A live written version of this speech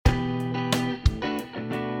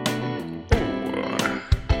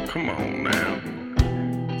come on now.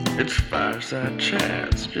 It's Fireside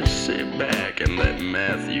Chats. Just sit back and let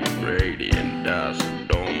Matthew Brady and Dawson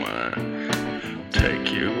Doma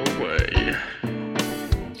take you away.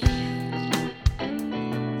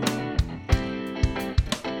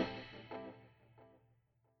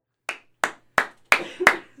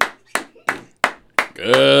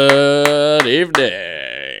 Good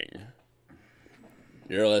evening.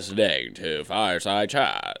 You're listening to Fireside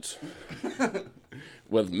Chats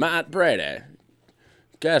with Matt Brady,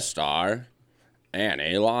 guest star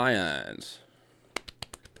Annie Lyons.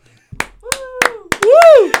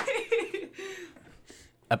 Woo!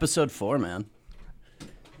 Episode 4, man.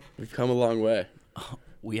 We've come a long way.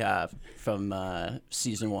 We have from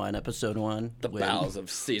season 1, episode 1. The bowels of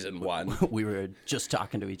season 1. We were just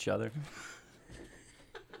talking to each other.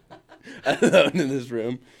 Alone in this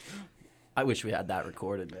room. I wish we had that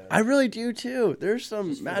recorded, man. I really do too. There's some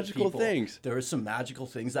Just for the magical people. things. There were some magical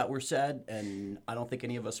things that were said, and I don't think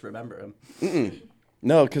any of us remember them.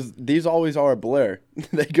 No, because these always are a blur.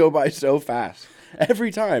 They go by so fast. Every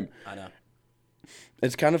time. I know.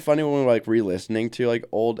 It's kind of funny when we're like re-listening to like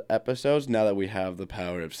old episodes now that we have the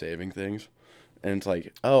power of saving things. And it's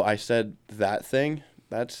like, oh, I said that thing?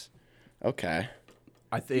 That's okay.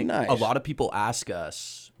 I think Nice. a lot of people ask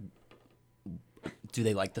us, do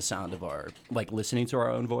they like the sound of our, like, listening to our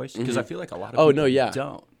own voice? Because I feel like a lot of people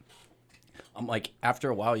don't. I'm like, after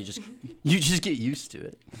a while, you just get used to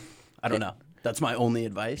it. I don't know. That's my only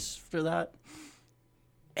advice for that.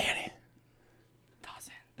 Annie.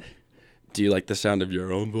 Do you like the sound of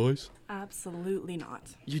your own voice? Absolutely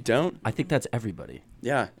not. You don't? I think that's everybody.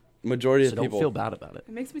 Yeah. Majority So of don't people. feel bad about it.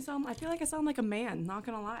 It makes me sound, I feel like I sound like a man, not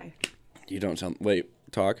gonna lie. You don't sound. Wait,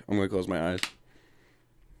 talk. I'm going to close my eyes.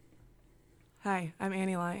 Hi, I'm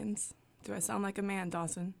Annie Lyons. Do I sound like a man,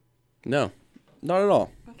 Dawson? No. Not at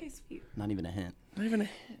all. Okay, sweet. Not even a hint. Not even a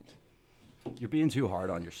hint. You're being too hard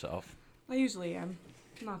on yourself. I usually am.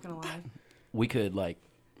 I'm not gonna lie. We could, like,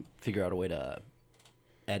 figure out a way to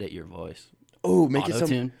edit your voice. Oh, make it some.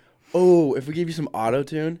 Auto-tune. Oh, if we give you some auto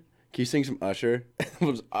tune, can you sing some Usher?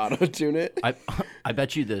 We'll just auto tune it. I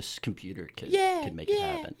bet you this computer could make it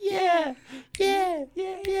happen.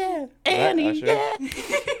 Annie, yeah.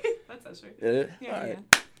 That's Usher. Yeah. Yeah, All right.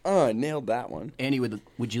 yeah. Oh, I nailed that one. Annie,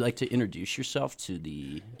 would you like to introduce yourself to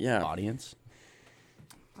the audience?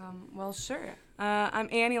 Well, sure. I'm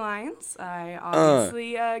Annie Lyons. I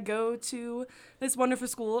obviously go to this wonderful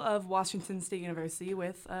school of Washington State University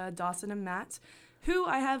with Dawson and Matt, who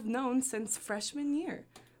I have known since freshman year,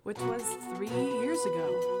 which was 3 years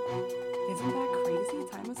ago. Isn't that crazy?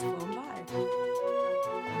 Time has flown by.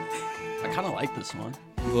 I kind of like this one.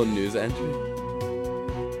 Little news entry.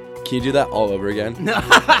 Can you do that all over again?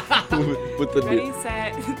 with the Ready,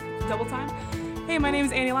 set, double time. Hey, my name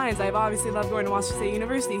is Annie Lyons. I've obviously loved going to Washington State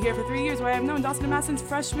University here for 3 years, where I have known Dawson and Matt since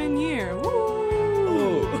freshman year.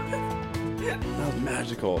 Woo! Oh, that was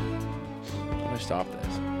magical. How do I stop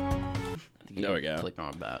this? There we go. Click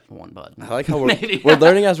on that one button. I like how we're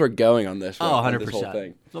learning as we're going on this. Oh, on 100%. This whole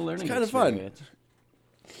thing. It's a learning It's kind of fun. experience.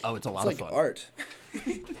 Oh, it's a lot It's of like fun. art.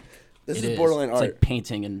 This It is borderline it's art. like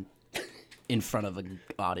painting in front of an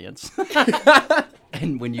audience.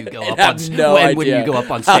 And when you go up have on no when idea you go up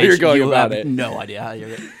on how stage, you're going you about have it. no idea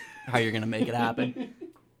how you're gonna make it happen.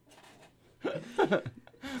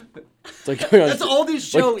 It's like going on, That's all this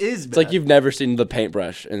show is. It's like you've never seen the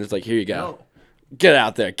paintbrush, and it's like, here you go. No. Get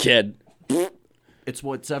out there, kid. It's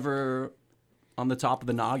what's ever on the top of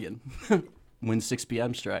the noggin when 6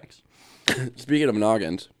 p.m. strikes. Speaking of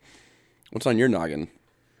noggins, what's on your noggin,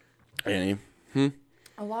 Annie?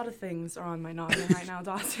 A lot of things are on my noggin right now,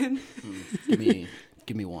 Dawson. Give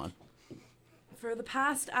me one. For the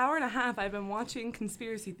past hour and a half, I've been watching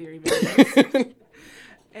conspiracy theory videos.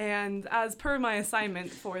 And as per my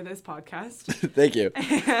assignment for this podcast, Thank you.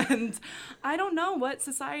 and I don't know what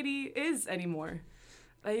society is anymore.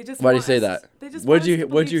 They just Why do you want say us- that? They just What'd want us you- to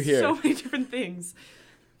what'd you believe hear? So many different things.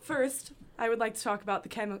 First, I would like to talk about the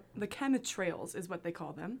chemtrails, is what they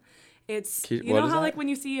call them. It's you What know is how that? like when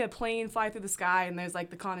you see a plane fly through the sky and there's like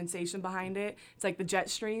the condensation behind it. It's like the jet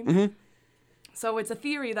stream. Mm-hmm. So it's a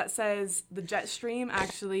theory that says the jet stream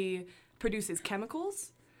actually produces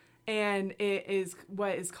chemicals, and it is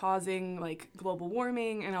what is causing like global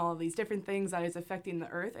warming and all of these different things that is affecting the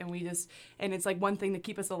earth. And it's like one thing to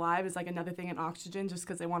keep us alive is like another thing in oxygen, just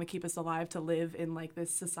because they want to keep us alive to live in like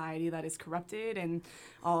this society that is corrupted and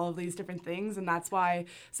all of these different things. And that's why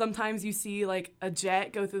sometimes you see like a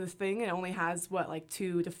jet go through this thing and it only has like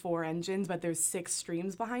 2 to 4 engines, but there's 6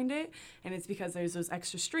 streams behind it. And it's because there's those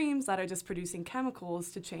extra streams that are just producing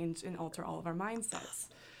chemicals to change and alter all of our mindsets.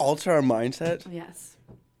 Alter our mindset? Yes.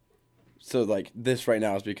 So, like, this right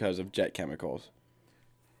now is because of jet chemicals.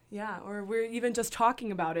 Yeah, or we're even just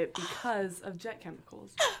talking about it because of jet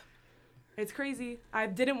chemicals. It's crazy. I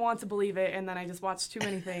didn't want to believe it, and then I just watched too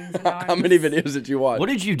many things. And now How many videos did you watch? What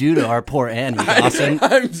did you do to our poor Annie, Dawson?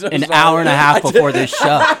 I'm so An sorry. hour and a half before this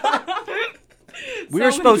show. We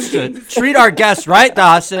were supposed to treat our guests right,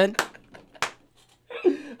 Dawson.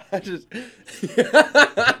 I just...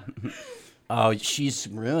 Oh, she's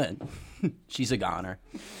ruined. She's a goner.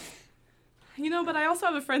 You know, but I also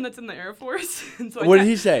have a friend that's in the Air Force. And so What did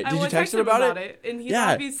he say? Did you text text him him about it? And he's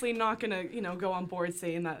obviously not going to, go on board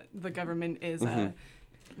saying that the government is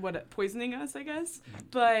poisoning us, I guess.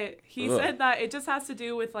 But he said that it just has to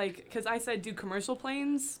do with, like, because I said, do commercial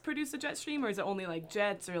planes produce a jet stream, or is it only, like,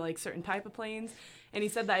 jets or, like, certain type of planes? And he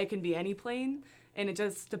said that it can be any plane, and it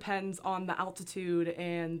just depends on the altitude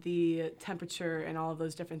and the temperature and all of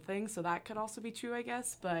those different things. So that could also be true, I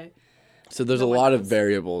guess, but... So there's a lot of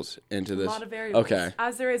variables into this. A lot of variables. Okay.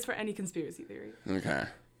 As there is for any conspiracy theory. Okay. I'm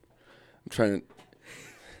trying to...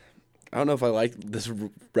 I don't know if I like this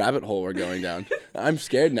rabbit hole we're going down. I'm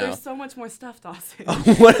scared now. There's so much more stuff, Dawson.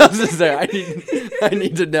 What else is there? I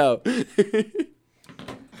need to know.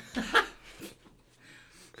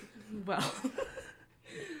 Well,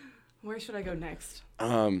 where should I go next? Should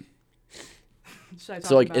I talk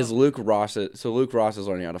so like about... Luke Ross is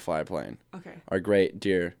learning how to fly a plane. Okay. Our great,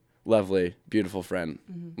 dear, lovely, beautiful friend,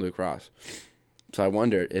 Luke Ross. So I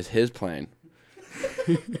wonder, is his plane...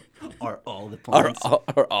 Are all the planes...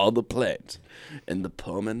 Are all the planes in the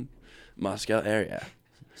Pullman, Moscow area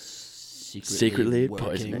secretly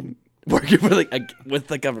poisoning... Working with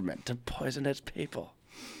the government to poison its people.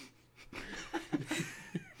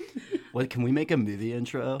 What, can we make a movie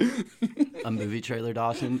intro? A movie trailer,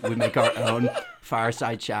 Dawson? We make our own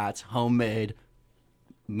Fireside Chats, homemade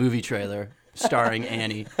movie trailer starring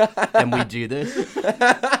Annie. And we do this.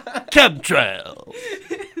 Chemtrails.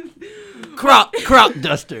 Crop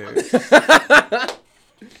duster.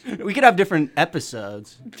 We could have different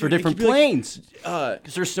episodes for different planes.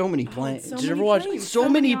 Because there's so many planes. So Did you many ever watch... planes, So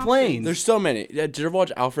many options. planes. There's so many. Yeah, did you ever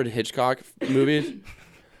watch Alfred Hitchcock movies?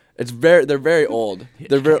 They're very old.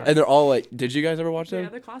 They're all like... Did you guys ever watch them? Yeah,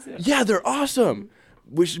 they're classic. Yeah, they're awesome.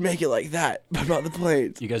 We should make it like that, but about the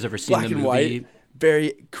planes. You guys ever seen Black the and movie white,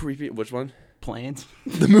 very creepy. Which one? Planes?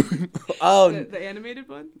 The movie. Oh, The animated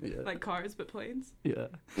one? Yeah. Like Cars, but planes? Yeah.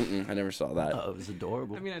 I never saw that. Oh, it was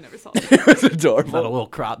adorable. I mean, I never saw it. It was Not a adorable. little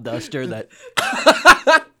crop duster that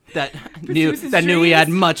Produces knew he had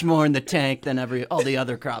trees. much more in the tank than all the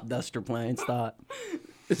other crop duster planes thought.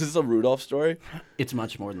 Is this a Rudolph story? It's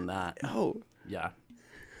much more than that. Oh, Yeah.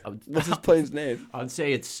 what's his plane's name? I would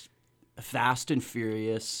say it's Fast and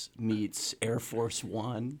Furious meets Air Force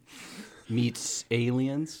One meets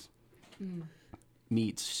Aliens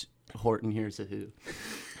meets Horton Hears a Who.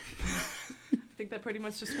 I think that pretty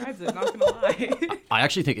much describes it, not gonna lie. I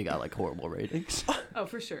actually think it got like horrible ratings. Oh,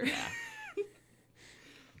 for sure.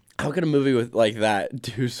 How can a movie with like that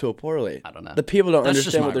do so poorly? I don't know. The people don't That's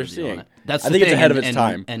just understand my what they're review on seeing. it. That's I the think it's thing, ahead of its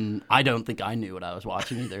time. And I don't think I knew what I was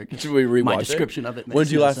watching either. Should we rewatch My it? description of it makes When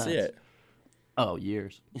did you no last sense. see it? Oh,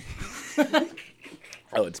 years.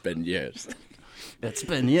 Oh, it's been years. It's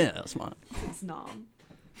been years, man. It's Nom.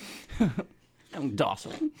 I'm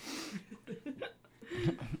Dawson.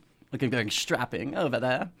 Looking very strapping over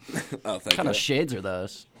there. Oh, thank What kind you. of shades are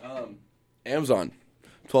those? Amazon,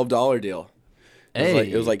 $12 deal.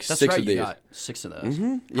 Hey, It was like that's 6 right, of you these. got 6 of those.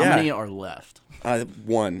 Yeah. How many are left?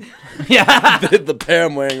 One. Yeah. The pair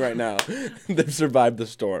I'm wearing right now, they've survived the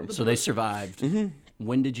storm. So they survived.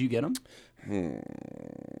 When did you get them?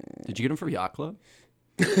 Did you get them for Yacht Club?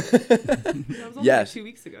 That was only Yes. like 2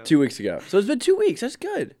 weeks ago. 2 weeks ago. So it's been 2 weeks. That's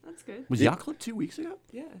good. That's good. Was Yacht Club 2 weeks ago?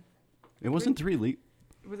 Yeah. It wasn't 3 weeks.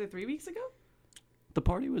 Was it 3 weeks ago? The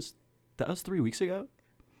party was... That was 3 weeks ago?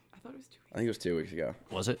 I thought it was 2 weeks. I think it was 2 weeks ago.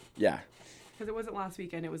 Was it? Yeah. Because it wasn't last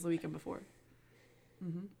weekend, it was the weekend before.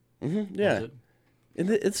 Yeah. Was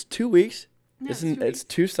it? It's 2 weeks. Yeah, It's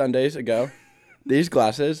 2 Sundays ago. These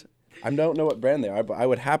glasses, I don't know what brand they are, but I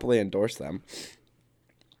would happily endorse them.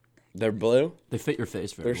 They're blue. They fit your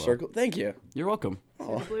face very They're well. circle. Thank you. You're welcome.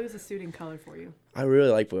 The blue is a suiting color for you. I really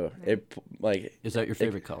like blue. It Is that your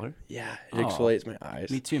favorite color? yeah, it Oh. exfoliates my eyes.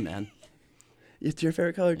 Me too, man. It's your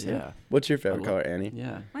favorite color too. Yeah. What's your favorite I color, Annie?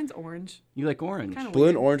 Yeah. Mine's orange. You like orange? Kind of Blue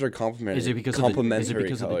and weird. orange are complementary. Is it because of the- complementary is it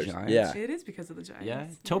because of the colors? Giants? Yeah. It is because of the Giants. Yeah.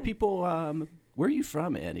 Tell people, where are you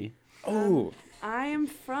from, Annie? Oh, I am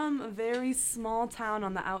from a very small town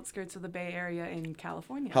on the outskirts of the Bay Area in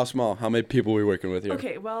California. How small? How many people are we working with here?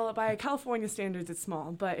 Okay, well, by California standards, it's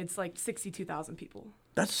small, but it's like 62,000 people.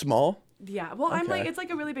 That's small. Yeah, well, Okay. it's like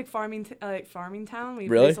a really big farming town. We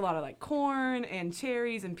Really? produce a lot of like corn and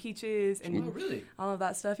cherries and peaches and all of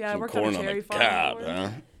that stuff. Yeah, I worked on a cherry farm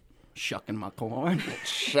before. Shucking my corn.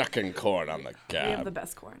 Shucking corn on the We have cob. the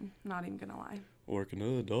best corn. Not even gonna lie. Working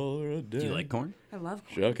 $1 a day. Do you like corn? I love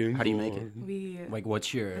corn. Shucking How do you make it? corn. We Like,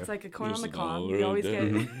 what's your... it's like a corn on the Just cob. $1 We always a get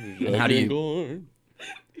day. And how do you- Shucking corn.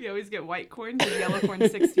 you always get white corn because yellow corn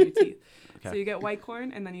sticks to your teeth. So Okay. you get white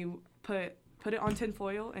corn and then you put it on tin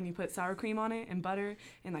foil and you put sour cream on it and butter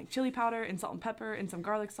and like chili powder and salt and pepper and some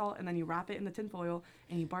garlic salt and then you wrap it in the tin foil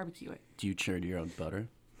and you barbecue it. Do you churn your own butter?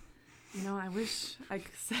 You know, I wish I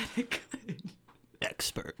said I could.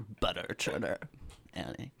 Expert butter churner.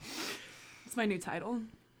 Annie. It's my new title,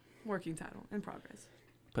 working title in progress.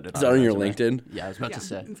 Put it Is that on your resume. LinkedIn? Yeah, I was about Yeah, to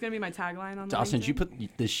say. it's gonna be my tagline on. Dawson, did you LinkedIn.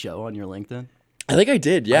 put this show on your LinkedIn? I think I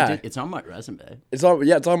did. Yeah. It's on my resume. It's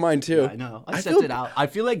on mine too. Yeah, I know. I sent feel- it out. I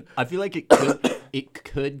feel like it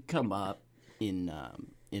could come up in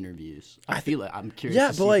interviews. I'm curious Yeah,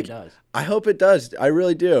 to see but like, if it does. I hope it does. I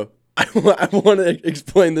really do. I want to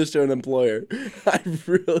explain this to an employer. I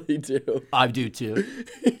really do. I do too.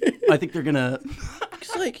 I think they're gonna.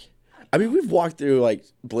 It's like, I mean, we've walked through like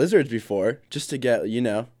blizzards before just to get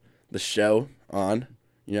the show on.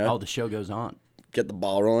 Oh, the show goes on. Get the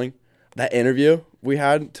ball rolling. That interview we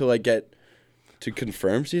had to like get to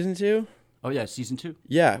confirm season 2. Oh yeah, season 2.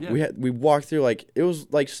 Yeah, Yeah. we walked through like it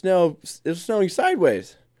was like snow. It was snowing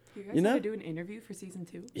sideways. You guys You know? have to do an interview for season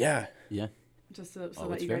 2, Yeah, Yeah, just so Oh,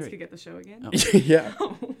 that it's you guys very- could get the show again. Oh. yeah.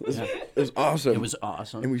 yeah. It was awesome. It was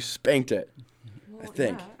awesome. and we spanked it. Well,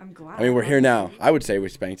 think. Yeah, I'm glad. I mean, we're here now. I would say we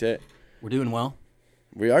spanked it. We're doing well.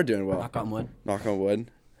 We are doing well. Knock on wood. Knock on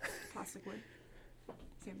wood. Plastic wood.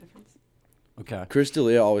 Same difference. Okay. Chris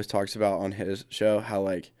D'Elia always talks about on his show how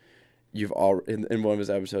like you've all in one of his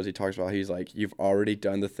episodes he talks about he's like you've already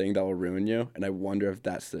done the thing that will ruin you, and I wonder if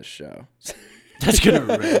that's this show. That's gonna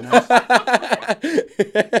ruin us.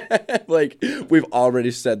 Like we've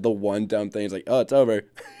already said the one dumb thing. It's like, oh, it's over.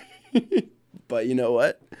 But you know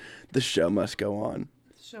what? The show must go on.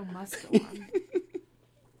 The show must go on.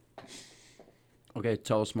 Okay,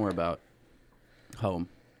 tell us more about home.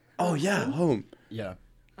 Oh yeah, home. Yeah.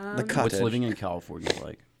 The cottage. What's living in California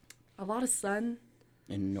like? A lot of sun.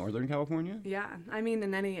 In Northern California? Yeah, I mean,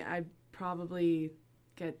 I probably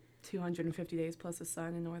get 250 days plus of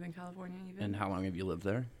sun in Northern California even. And how long have you lived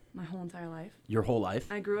there? My whole entire life. Your whole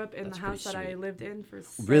life? I grew up in That's the house pretty that I sweet. lived in for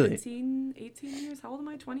Really? 18 years. How old am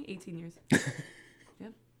I? 20? 18 years. Yeah.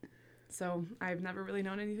 So I've never really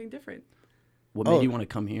known anything different. What Oh. made you want to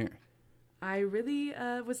come here? I really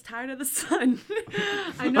was tired of the sun.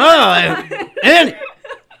 I know. Oh, Annie!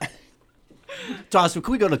 Dawson,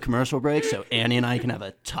 can we go to commercial break so Annie and I can have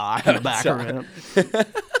a talk in the background?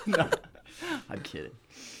 No, I'm kidding.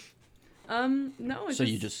 No. It's So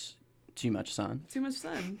you just too much sun? too much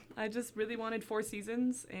sun. I just really wanted 4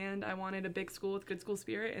 seasons, and I wanted a big school with good school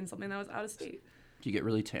spirit and something that was out of state. Do you get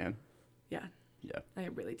really tan? Yeah, Yeah. I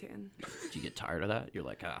get really tan. Do you get tired of that? You're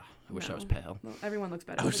like, I wish I was No. pale. Well, everyone looks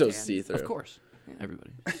better. I was with so a tan. see through. Of course. Yeah.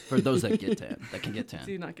 Everybody. For those that get tan, that can get Do tan.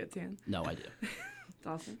 you not get tan? No, I do.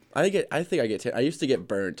 Dawson. I think I get. I used to get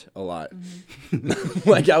burnt a lot.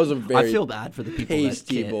 Like I was a very I feel bad for the people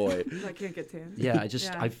pasty that can't. boy. I can't get tan. Yeah,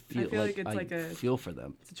 I feel like it's like a feel for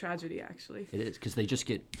them. it's a tragedy actually. It is because they just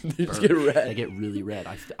get They just burnt. get red. They get really red.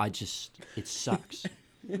 it sucks.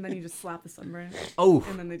 And then you just slap the sunburn, Oh,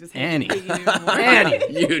 and then they just Annie. hate you even more.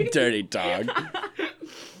 Annie. You dirty dog. Do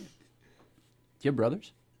you have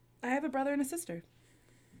brothers? I have a brother and a sister.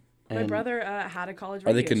 My And brother had a college Are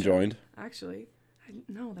radio they conjoined? show, actually.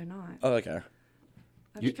 No, they're not. Oh, okay.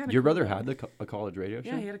 That'd be kinda Your cool, brother though. had a college radio show?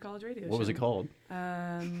 Yeah, he had a college radio show. What was it called?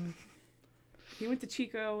 He went to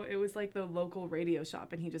Chico. It was like the local radio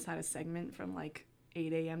shop, and he just had a segment from like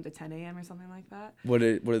 8 a.m. to 10 a.m. or something like that. What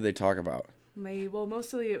did they talk about?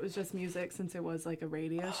 Mostly it was just music since it was like a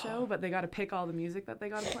radio show, but they got to pick all the music that they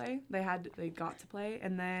got to play. They got to play,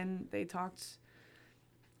 and then they talked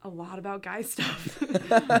a lot about guy stuff.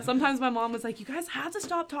 Sometimes my mom was like, "You guys have to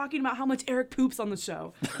stop talking about how much Eric poops on the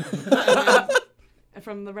show." And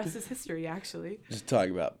from the rest is history, actually. Just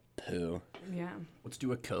talking about poo. Yeah. Let's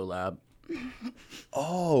do a collab.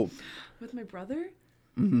 Oh, With my brother,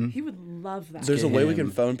 Mm-hmm. he would love that. there's a get way we can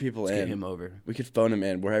him- phone people Let's in. get him over. We could phone him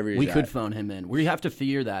in wherever he's We at. could phone him in. We have to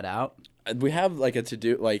figure that out. We have like a to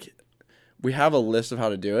do like, we have a list of how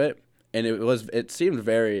to do it, and it seemed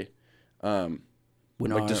very, When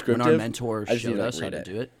Like our descriptive? mentor I just need showed to, like, us how read to it.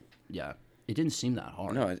 do it. Yeah. It didn't seem that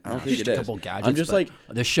hard. No, I don't think it is. A couple gadgets. I'm just like,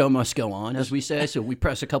 the show must go on, as we say. So we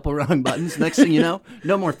press a couple wrong buttons. Next thing you know,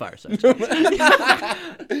 no more fire sets. Get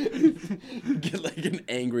like an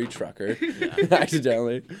angry trucker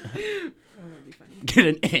accidentally. Get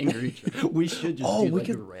an angry. We should just do like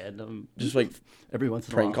a random, just like every once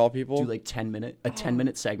in a prank while, call people. Do like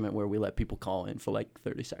 10-minute segment where we let people call in for like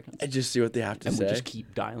 30 seconds and just see what they have to say. And we just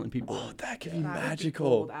keep dialing people. Oh, that could be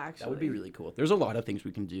magical. Would be cool, that would be really cool. There's a lot of things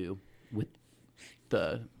we can do with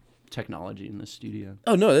the technology in the studio.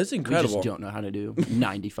 Oh no, that's incredible. We just don't know how to do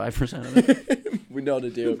 95% of it. We know how to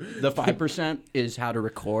do. The 5% is how to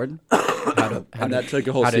record. That took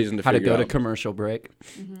a whole season to figure out. How to go to commercial break.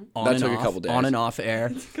 That took a couple days. On and off air.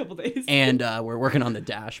 A couple days. And we're working on the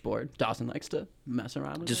dashboard. Dawson likes to mess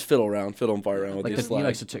around with just fiddle and fart around with these slides. He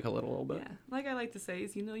likes to tickle it a little bit. Yeah, like I like to say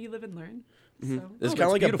is, you live and learn. Mm-hmm. So. It's kind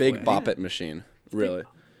of like a big bop it machine, really.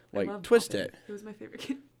 Like twist it. It was my favorite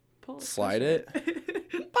kid. Slide it.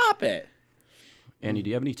 Bop it. Annie, do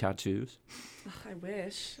you have any tattoos? I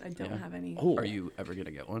wish. I don't have any. Oh. Are you ever going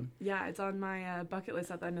to get one? Yeah, it's on my bucket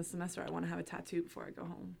list at the end of the semester. I want to have a tattoo before I go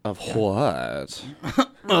home. Of what?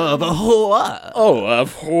 Of what? Oh,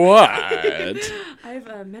 of what? I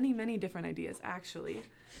have many, many different ideas, actually.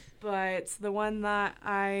 But the one that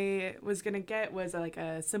I was going to get was like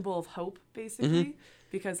a symbol of hope, basically.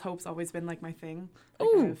 Because hope's always been like my thing. Like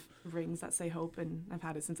I have rings that say hope, and I've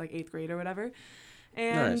had it since like 8th grade or whatever.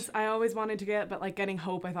 And nice. I always wanted to get, but like getting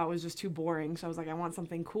hope I thought was just too boring. So I was like, I want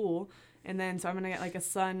something cool. And then so I'm going to get like a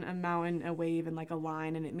sun, a mountain, a wave, and like a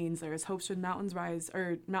line. And it means there is hope should mountains rise,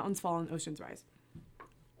 or mountains fall and oceans rise.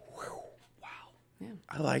 Wow. Yeah.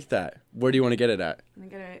 I like that. Where do you want to get it at? I'm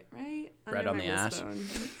going to get it right on the ass.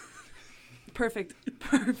 Perfect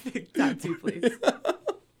tattoo, please.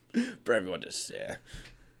 For everyone to see.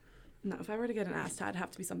 No, if I were to get an ass tat, it'd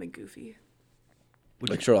have to be something goofy.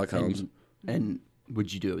 Like Sherlock Holmes. And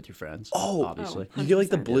would you do it with your friends? Oh, obviously. You get like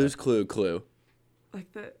the Blue's Clue.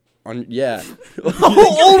 Like the... Yeah.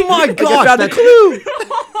 oh my gosh! I found the clue!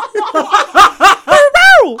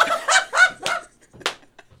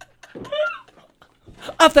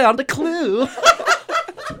 I found a clue!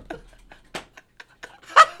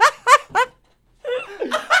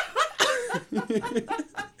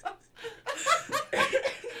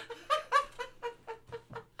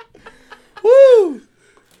 Woo!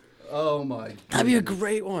 Oh my god. That'd be a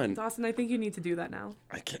great one. Dawson, I think you need to do that now.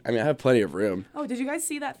 I have plenty of room. Oh, did you guys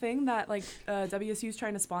see that thing that like WSU's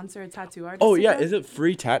trying to sponsor a tattoo artist? Oh yeah, is it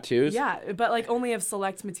free tattoos? Yeah, but like only of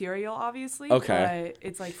select material, obviously. Okay. But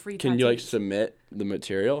it's like free. Can tattoos. you like submit the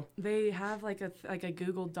material? They have like a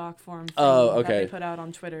Google Doc form. Okay. That they put out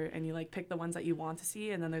on Twitter, and you like pick the ones that you want to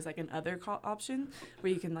see, and then there's like an other option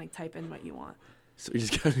where you can like type in what you want. So we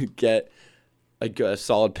just gotta get a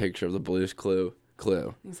solid picture of the Blue's Clue.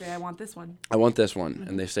 You say, I want this one. I want this one. Mm-hmm.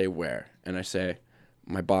 And they say, where? And I say,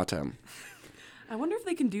 my bottom. I wonder if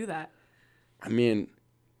they can do that. I mean,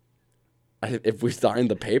 if we sign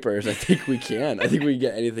the papers, I think we can. I think we can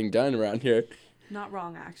get anything done around here. Not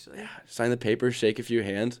wrong, actually. Yeah. Sign the papers, shake a few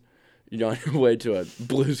hands. You're on your way to a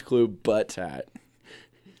Blue's Clue butt tat.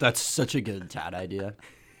 That's such a good tat idea.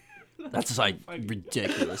 That's like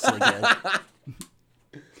ridiculously good.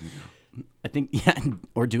 I think,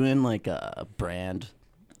 or doing like a brand's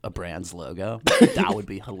logo. That would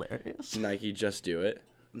be hilarious. Nike, just do it.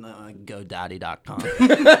 No, GoDaddy.com.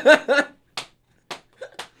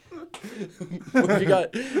 You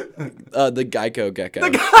got the Geico gecko.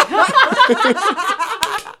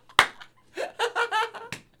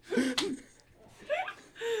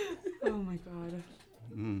 Oh my god.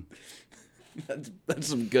 That's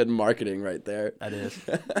some good marketing right there. That is.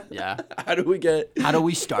 Yeah. How do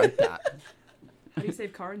we start that? How do you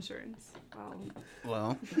save car insurance?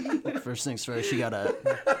 Well, first things first, you gotta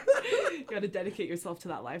dedicate yourself to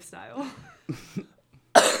that lifestyle.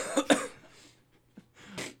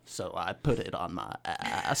 So I put it on my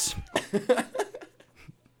ass.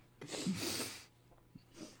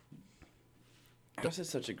 Ass is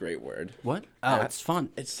such a great word. What? Oh, it's fun.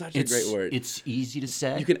 It's such a great word. It's easy to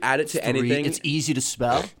say. You can add it to anything. It's easy to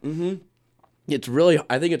spell. Mm-hmm. It's really,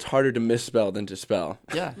 I think it's harder to misspell than to spell.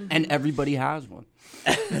 Yeah, mm-hmm. And everybody has one.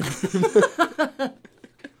 It's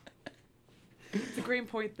a great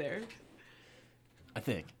point there. I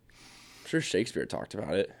think. I'm sure Shakespeare talked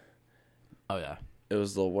about it. Oh, yeah. It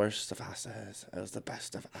was the worst of asses. It was the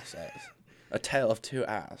best of asses. A tale of two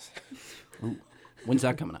ass. Ooh. When's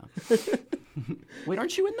that coming out? Wait,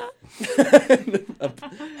 aren't you in that?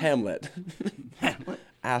 Hamlet.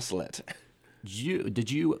 Asslet.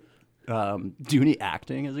 Did you do any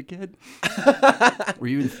acting as a kid? Were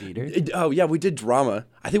you in theater? Oh yeah, we did drama.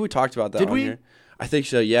 I think we talked about that. Did on we? Here. I think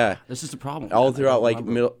so. Yeah. This is the problem. All throughout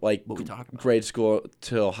middle, grade school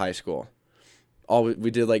till high school.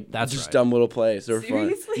 We did dumb little plays. They were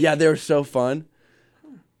fun. Yeah, they were so fun.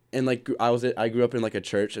 And I grew up in a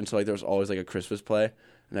church, and so there was always a Christmas play,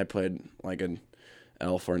 and I played an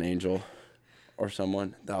elf or an angel, or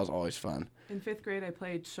someone. That was always fun. In 5th grade, I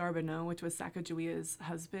played Charbonneau, which was Sacagawea's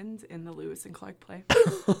husband in the Lewis and Clark play.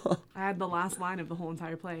 I had the last line of the whole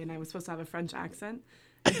entire play, and I was supposed to have a French accent.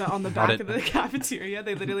 But on the back of the cafeteria,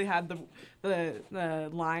 they literally had the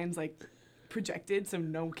lines projected, so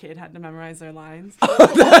no kid had to memorize their lines.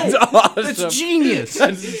 That's awesome. That's genius.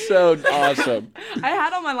 That's so awesome. I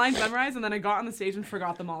had all my lines memorized, and then I got on the stage and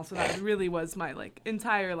forgot them all. So that really was my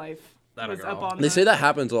entire life. They say that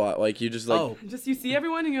happens a lot. You just you see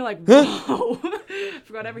everyone and you're like, whoa.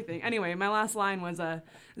 Forgot everything. Anyway, my last line was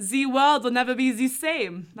the world will never be the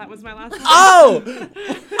same. That was my last line.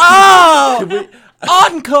 Oh!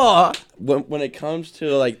 Encore! When it comes to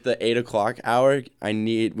the 8 o'clock hour, we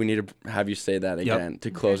need to have you say that again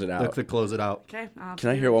to close it out. To close it out. Okay. Can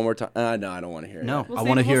I hear it one more time? No, I don't want to hear it. No, I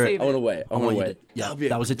want to hear it. I want to wait. I want to wait. Yeah,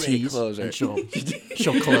 that was a tease. Closer. And she'll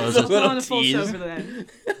close it. We'll on a full show for the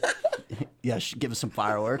end. Yeah, give us some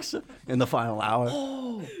fireworks in the final hour.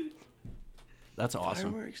 Oh, that's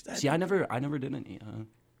awesome. Fireworks, See, I never did any.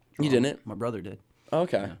 You didn't? My brother did. Oh,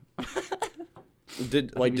 okay. Yeah.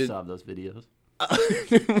 Did still have those videos?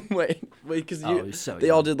 wait, because they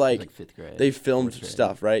all did 5th grade. They filmed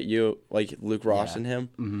stuff, right? You Luke Ross and him.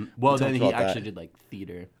 Mm-hmm. Well, then he actually did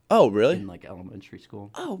theater. Oh, really? In elementary school.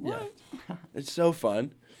 Oh, what? Yeah. It's so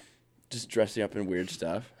fun. Just dressing up in weird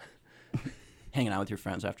stuff. Hanging out with your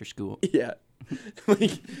friends after school. Yeah.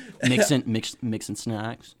 Mixing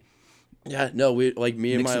snacks. Yeah, no, we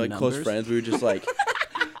me and my close friends, we were just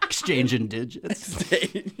exchanging digits.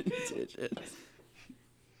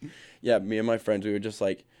 Yeah, me and my friends, we would just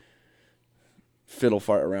fiddle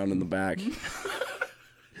fart around in the back.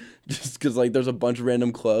 Just because there's a bunch of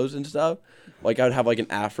random clothes and stuff. I would have an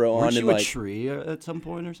afro on. Weren't you a tree at some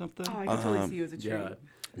point or something? Oh, I can totally see you as a tree. Yeah.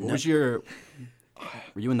 What was your...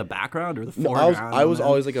 Were you in the background or the foreground? No, I was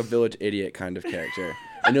always a village idiot kind of character.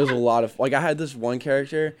 And it was a lot of... I had this one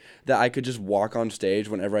character that I could just walk on stage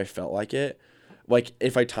whenever I felt like it.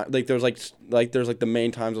 If I... there's the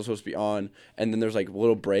main times I was supposed to be on, and then there's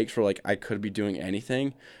little breaks where I could be doing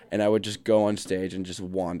anything, and I would just go on stage and just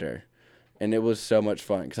wander. And it was so much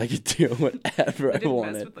fun because I could do whatever I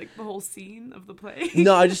wanted. Mess with the whole scene of the play?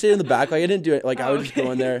 No, I just stayed in the back. I didn't do it. I would just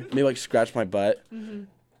go in there, maybe scratch my butt. Mm-hmm.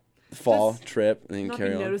 Fall, trip, and then not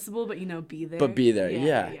carry be on. Noticeable, but be there. But be there,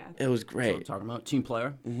 yeah. It was great. That's what I'm talking about. Team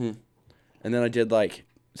player. Mm-hmm. And then I did it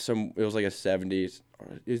was a 70s,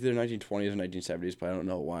 or either 1920s or 1970s, but I don't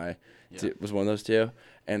know why. Yeah. It was one of those two.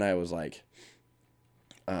 And I was did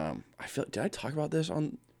I talk about this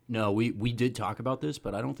on? No, we did talk about this,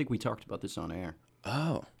 but I don't think we talked about this on air.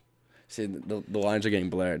 Oh. See, the lines are getting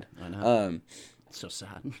blurred. I know. It's so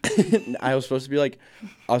sad. I was supposed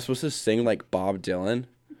to sing Bob Dylan.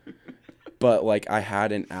 But I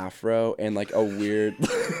had an afro and a weird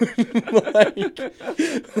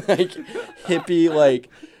hippie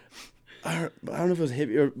I don't know if it was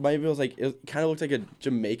hippie or maybe it was it kind of looked like a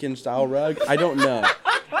Jamaican style rug. I don't know.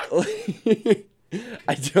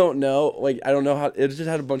 I don't know. I don't know how it just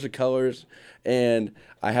had a bunch of colors, and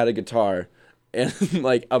I had a guitar. And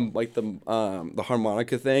the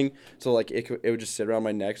harmonica thing, so it would just sit around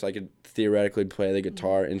my neck, so I could theoretically play the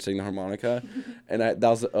guitar and sing the harmonica, and that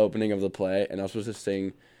was the opening of the play, and I was supposed to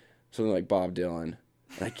sing something like Bob Dylan,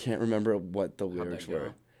 and I can't remember what the lyrics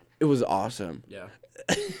were. It was awesome. Yeah.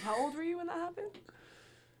 How old were you when that happened?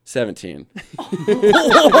 17.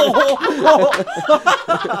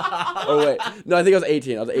 Oh wait, no, I think I was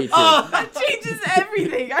 18. I was 18. Oh, that changes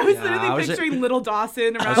everything. I was literally picturing Little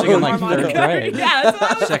Dawson around the harmonica. 3rd grade. Yeah, that's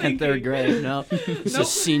what I was Second, thinking. 3rd grade. No, it's a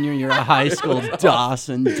senior year of high school.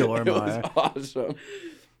 Dawson Dormeyer. It was awesome.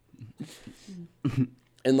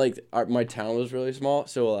 And my town was really small,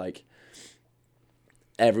 so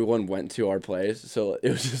everyone went to our plays, so it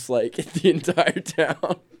was just the entire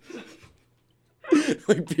town.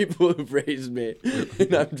 People who've raised me,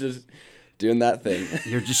 and I'm just doing that thing.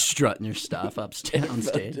 You're just strutting your stuff uptown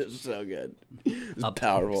stage. It's so good. It's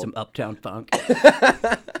powerful. Some uptown funk.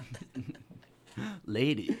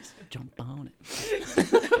 Ladies, jump on it.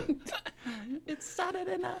 It's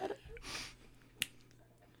Saturday night.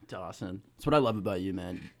 Dawson. That's what I love about you,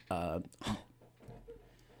 man.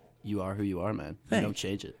 You are who you are, man. You don't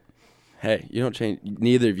change it. Hey, you don't change.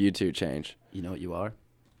 Neither of you two change. You know what you are?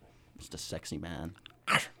 Just a sexy man.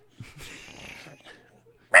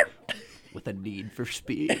 With a need for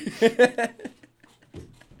speed.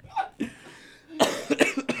 Oh,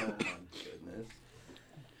 goodness.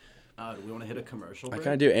 do we want to hit a commercial break? I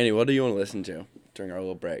kind of do. Annie, what do you want to listen to during our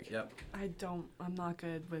little break? Yep. I'm not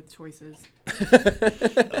good with choices.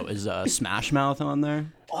 Is Smash Mouth on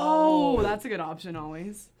there? Oh, that's a good option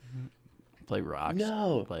always. Play Rocks.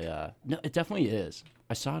 No. Play, no, it definitely is.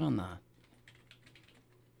 I saw it on the...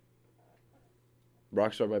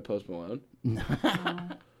 Rockstar by Post Malone? No,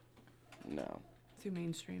 No. too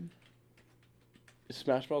mainstream. Is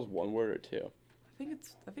Smash Bros. One word or two? I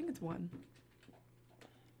think it's one.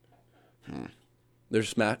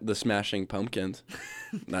 There's the Smashing Pumpkins.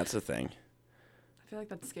 That's a thing. I feel like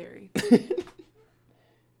that's scary.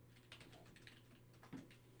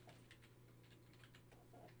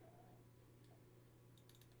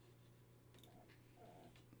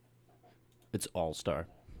 It's All Star.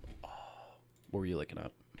 What were you looking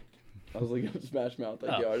up? I was looking at Smash Mouth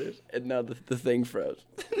like the artist, and now the thing froze.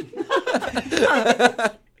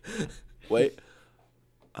 Wait.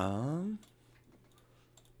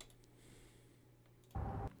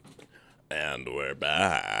 And we're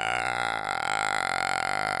back.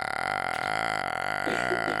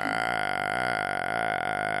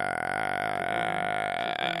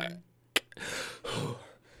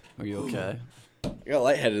 Are you okay? I got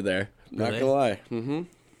lightheaded there. Not Really? gonna lie. Mm-hmm.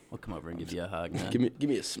 I'll come over and give you a hug, man. Give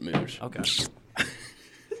me a smooch. Okay.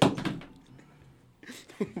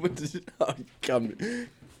 What does it? Oh, come.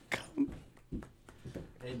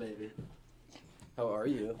 Hey, baby. How are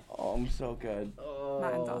you? Oh, I'm so good.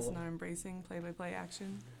 Matt and Dawson are embracing play-by-play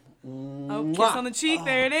action. Mm. Oh, kiss on the cheek.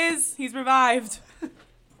 There it is. He's revived.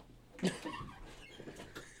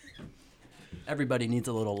 Everybody needs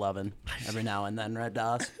a little loving every now and then, right,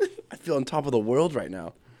 Doss? I feel on top of the world right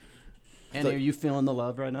now. Annie, are you feeling the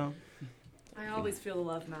love right now? I always feel the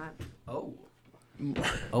love, Matt. Oh.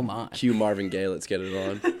 Oh, my. Cue Marvin Gaye. Let's get it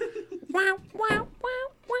on.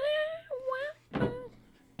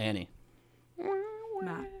 Annie,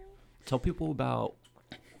 Matt. tell people about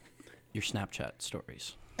your Snapchat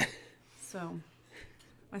stories. So,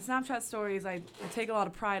 my Snapchat stories, I take a lot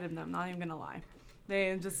of pride in them, not even gonna lie.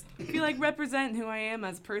 They just feel like represent who I am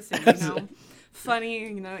as a person, you know? Funny,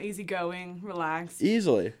 you know, easygoing, relaxed.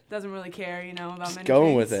 Easily. Doesn't really care, you know, about Just many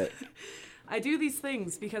going things. with it. I do these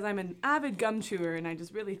things because I'm an avid gum chewer, and I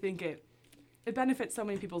just really think it benefits so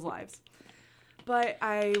many people's lives. But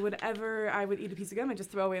I would eat a piece of gum and just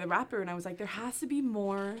throw away the wrapper, and I was like, there has to be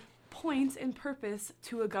more point and purpose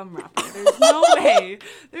to a gum wrapper. There's no way.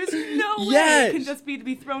 There's no way it can just be to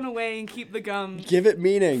be thrown away and keep the gum Give it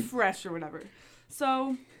meaning. fresh or whatever.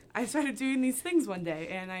 So I started doing these things one day,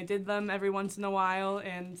 and I did them every once in a while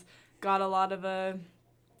and got a lot of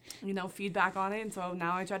feedback on it. And so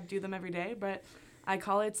now I try to do them every day, but I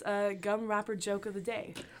call it a gum wrapper joke of the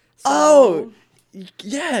day. So,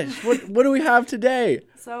 Yes. What do we have today?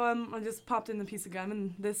 So I just popped in the piece of gum,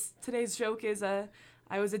 and today's joke is I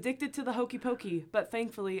was addicted to the hokey pokey, but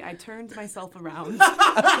thankfully I turned myself around.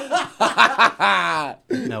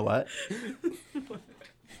 You know what?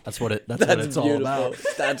 That's what it's beautiful. all about.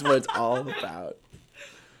 That's what it's all about.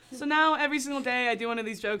 So now every single day I do one of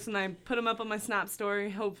these jokes and I put them up on my Snap story,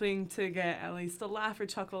 hoping to get at least a laugh or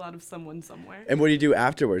chuckle out of someone somewhere. And what do you do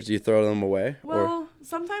afterwards? Do you throw them away? Well,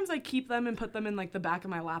 sometimes I keep them and put them in like the back of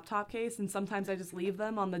my laptop case, and sometimes I just leave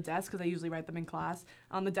them on the desk because I usually write them in class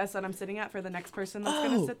on the desk that I'm sitting at for the next person that's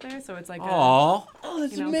gonna sit there. So it's like Aww.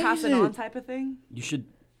 that's amazing. pass it on type of thing. You should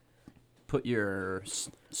put your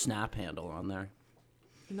Snap handle on there.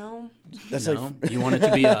 You know, That's you know? You want it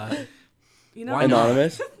to be a... Why not?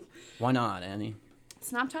 anonymous. Why not, Annie?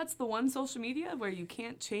 Snapchat's the one social media where you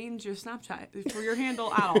can't change your Snapchat for your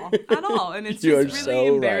handle at all, and it's You are just really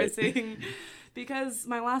so embarrassing because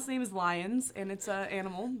my last name is Lyons, and it's an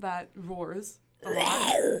animal that roars a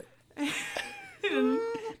lot.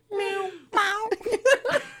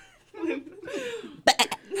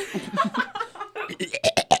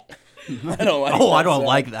 I don't like. Oh, I don't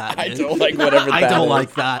like that. I dude. don't like whatever. I that don't is.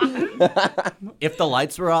 like that. If the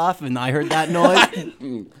lights were off and I heard that noise,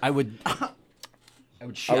 I would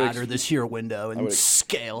shatter this here window and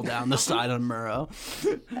scale down the side on Murrow.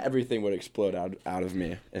 Everything would explode out of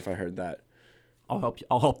me if I heard that. I'll help you.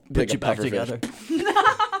 I'll help Like put a you back pufferfish. together.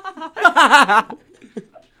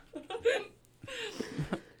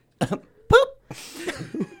 Poop.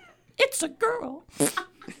 It's a girl.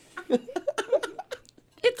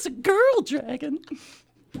 It's a girl dragon.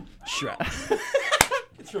 Shrek.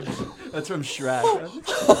 That's from Shrek.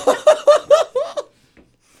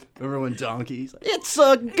 Remember when Donkey's like, it's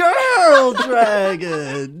a girl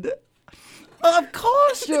dragon. Of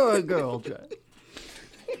course you're a girl dragon.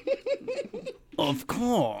 Of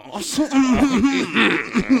course.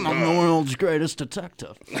 I'm the world's greatest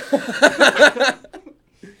detective.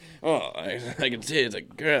 Oh, I can see it's a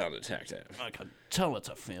girl detective. I can tell it's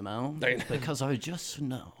a female because I just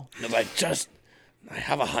know. Because I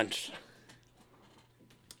have a hunch.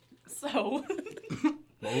 So,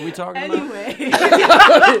 What were we talking about? anyway.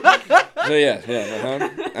 So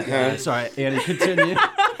yeah. Sorry, Annie, continue.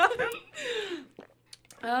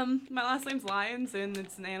 My last name's Lions, and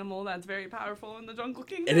it's an animal that's very powerful in the Jungle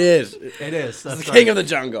Kingdom. It is. It is. That's The king of the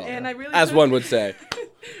jungle. And I really as took- one would say.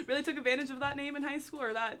 Really took advantage of that name in high school,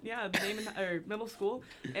 or the name or middle school.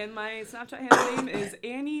 And my Snapchat handle name is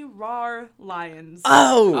Annie Rar Lions.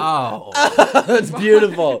 Oh, Oh. that's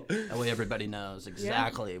beautiful. That way everybody knows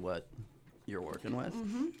exactly what you're working with.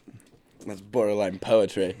 Mm-hmm. That's borderline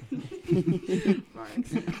poetry.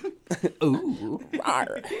 Ooh.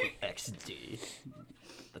 XD.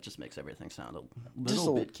 That just makes everything sound a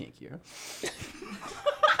little bit kinkier.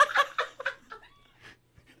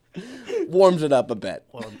 Warms it up a bit.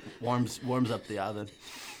 Well, warms up the oven.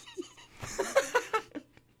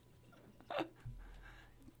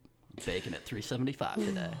 Bacon at 375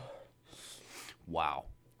 today. Wow.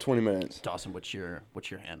 20 minutes. Dawson, what's your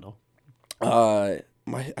handle? I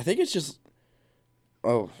think it's just.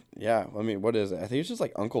 Oh yeah. I mean, what is it? I think it's just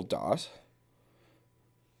like Uncle Doss.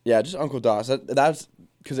 Yeah, just Uncle Doss. That's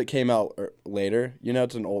because it came out later. You know,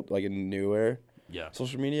 it's a newer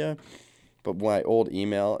social media. But my old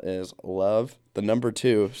email is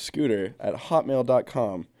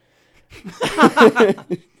love2scooter@hotmail.com.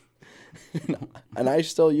 And I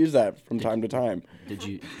still use that from time to time. Did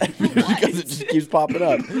you? Because it just keeps popping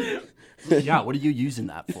up. Yeah, what are you using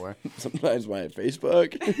that for? Sometimes my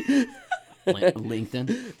Facebook.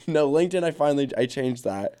 LinkedIn? No, LinkedIn. I changed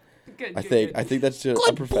that. Good, I think that's just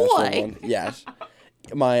a professional one. Yes.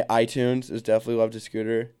 My iTunes is definitely Love to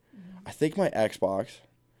Scooter. I think my Xbox,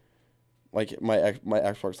 like my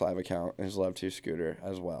Xbox Live account, is Love to Scooter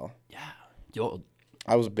as well. Yeah. Yo,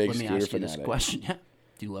 I was a big let me scooter ask you this fanatic. question. Yeah.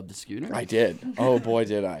 Do you love the scooter? I did. Oh boy,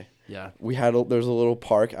 did I. Yeah. There's a little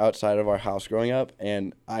park outside of our house growing up,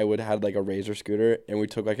 and I had like a Razor scooter, and we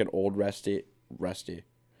took like an old Rusty. Am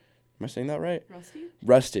I saying that right?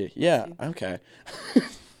 Rusty. Yeah. Okay.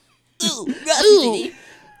 Rusty.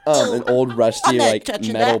 An old rusty not like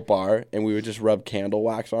touching metal that. bar, and we would just rub candle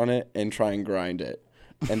wax on it and try and grind it,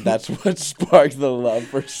 and that's what sparked the love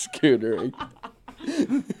for scootering.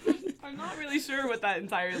 I'm not really sure what that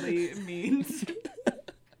entirely means.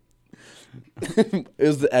 It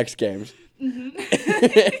was the X Games in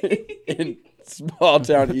small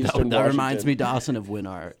town Eastern That reminds Washington. me, Dawson, of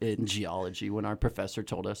in geology when our professor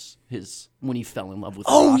told us when he fell in love with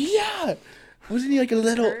Oh rocks. yeah, wasn't he like a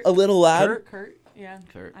little Kurt? lad? Kurt, yeah.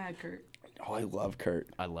 Kurt. I had Kurt. Oh, I love Kurt.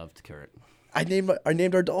 I loved Kurt. I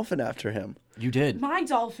named our dolphin after him. You did. My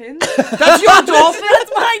dolphin. That's your dolphin?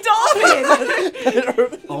 That's my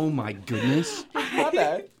dolphin. Oh my goodness. Not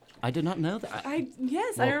bad. I did not know that. I Well,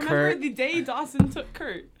 remember Kurt- the day Dawson took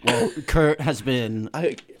Kurt. Well, Kurt has been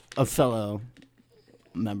a fellow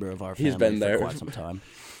member of our family He's been there. for quite some time.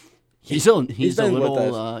 He's a been with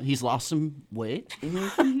little. us. He's lost some weight.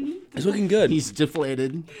 He's looking good. He's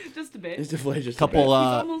deflated. Just a bit. He's deflated just Couple. He's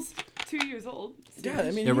almost 2 years old. yeah,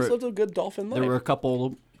 I mean, There he's were- lived a good dolphin life. There were a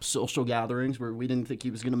couple social gatherings where we didn't think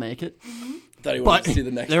he was going to make it, Thought he but wanted to see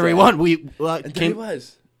the next there day. he won. We And there he came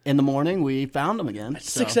was. in the morning. We found him again.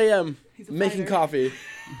 6 a.m. He's a making fighter. coffee.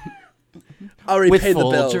 Already with paid the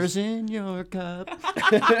bills. Folgers in your cup.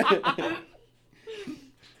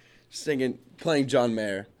 Singing, playing John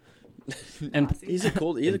Mayer. And He's a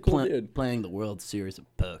cool dude. playing the World Series of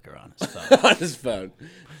Poker on his phone. On his phone.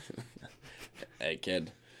 Hey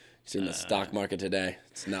kid, seen the stock market today?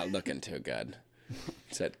 It's not looking too good,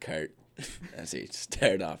 said Kurt as he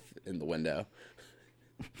stared off in the window.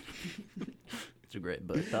 It's a great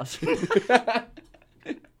book, Dawson.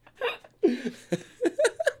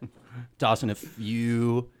 Dawson, if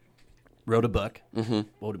you wrote a book, what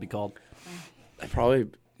would it be called? I probably,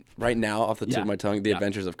 right now, off the tip Yeah. of my tongue, The Yeah.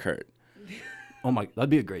 Adventures of Kurt. Oh my, that'd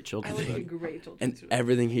be a great I children's like a book. great children's And story.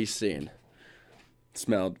 everything he's seen,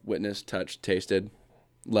 smelled, witnessed, touched, tasted,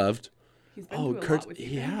 loved. He's been Oh, through a Kurt, lot with you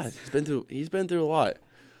yeah, guys. he's been through a lot,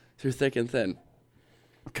 through thick and thin.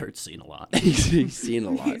 Kurt's seen a lot. He's seen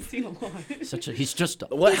a lot. He's seen a lot. He's just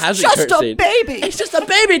a, What hasn't Kurt seen? baby. He's just a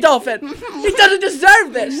baby dolphin. He doesn't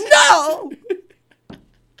deserve this. No.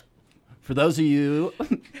 For those of you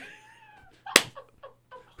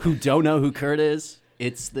who don't know who Kurt is,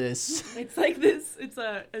 it's this, It's like this. It's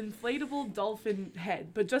a inflatable dolphin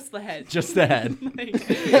head, but just the head. just the head.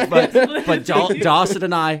 Like, But Dawson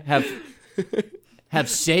and I have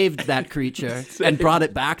saved that creature and brought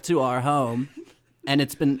it back to our home, and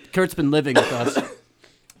Kurt's been living with us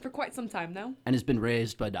for quite some time now. and has been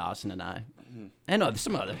raised by Dawson and I. And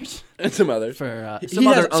some others. And some others. For He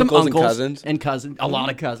has uncles and cousins. A lot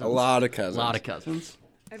of cousins. A lot of cousins.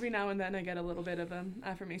 Every now and then I get a little bit of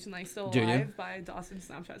affirmation that he's still Do you? alive by Dawson's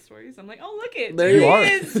Snapchat stories. I'm like, oh, look it. There he you are.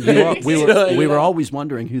 is. We were always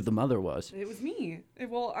wondering who the mother was. It was me.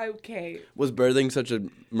 Okay. Was birthing such a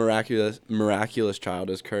miraculous child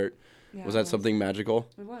as Kurt? Yeah, Was that something magical?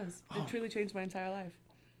 It was. It truly changed my entire life.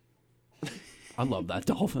 I love that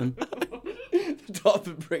dolphin. The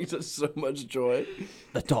dolphin brings us so much joy.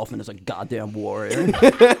 That dolphin is a goddamn warrior.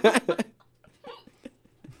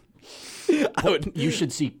 You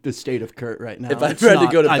should see the state of Kurt right now. If I tried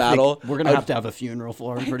to go to battle, we're gonna have to have a funeral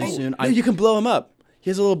for him pretty soon. No, you can blow him up. He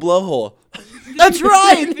has a little blowhole. That's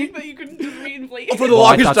right. I think that you couldn't just reinflate. For the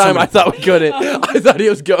longest time, I thought we couldn't. I thought he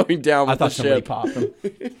was going down with I thought the somebody ship. popped him.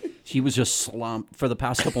 He was just slumped for the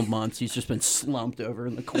past couple months. He's just been slumped over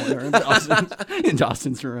in the corner in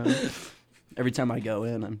Dawson's room. Every time I go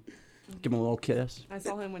in, I give him a little kiss. I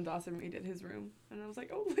saw him when Dawson redid his room, and I was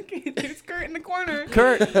like, "Oh, look, there's Kurt in the corner."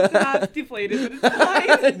 Kurt, half deflated, but it's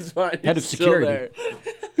fine. It's fine. Head of He's still security.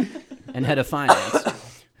 And head of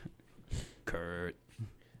finance. Kurt.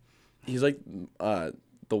 He's like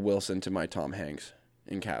the Wilson to my Tom Hanks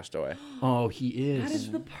in Castaway. Oh, he is. That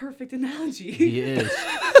is the perfect analogy. He is.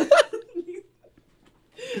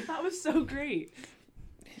 That was so great.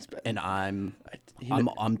 And I'm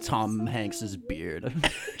Tom Hanks's beard.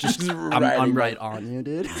 Just I'm right on you,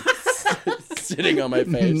 dude. sitting on my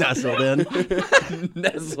face. Nestled in.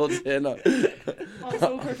 Nestled in.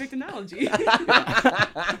 Also a perfect analogy.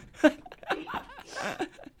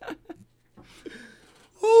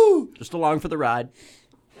 Woo! Just along for the ride.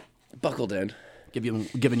 Buckled in.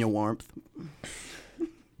 Giving you warmth.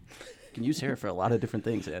 Can use hair for a lot of different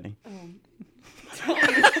things, Annie.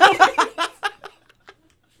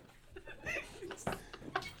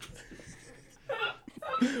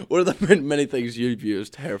 What are the many things you've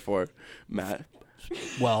used hair for, Matt?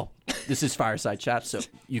 Well, this is fireside chat, so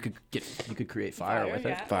you could create fire with it.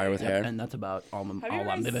 Yeah. Fire with hair. And that's about all I'm Have you going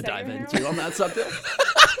ever to set dive your hair into on that subject.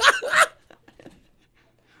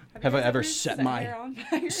 Have I ever set my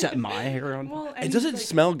hair on? Well, It doesn't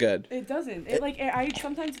smell good. It doesn't. I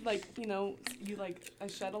sometimes I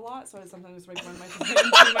shed a lot, so I sometimes run my hair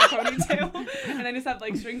into my ponytail, and I just have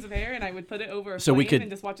like strings of hair, and I would put it over a flame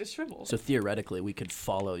and just watch it shrivel. So theoretically, we could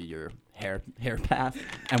follow your hair path,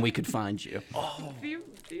 and we could find you. Oh.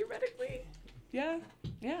 Theoretically, yeah.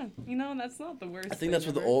 That's not the worst. I think that's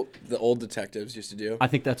what the old detectives used to do. I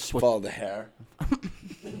think that's what. Follow the hair.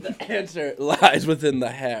 The answer lies within the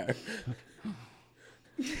hair.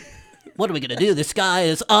 What are we gonna do? This guy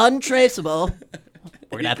is untraceable.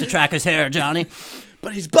 We're gonna have to track his hair, Johnny.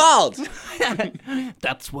 But he's bald.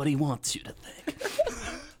 That's what he wants you to think.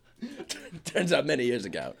 Turns out many years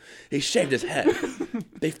ago, he shaved his head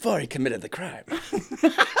before he committed the crime.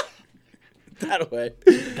 That way,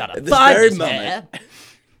 Gotta at this find very his hair. moment,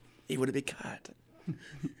 he would have been caught.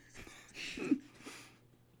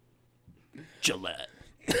 Gillette.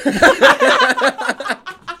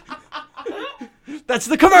 That's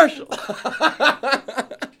the commercial.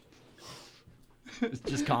 It's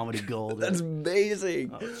just comedy gold. That's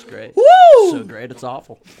amazing. Oh, it's great. Woo! So great, it's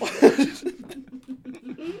awful.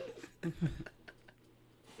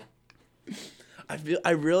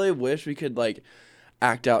 I really wish we could like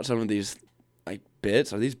act out some of these like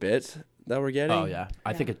bits. Are these bits that we're getting? Oh yeah,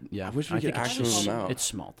 I think it. Yeah, I wish we could think it's actually just- them out. It's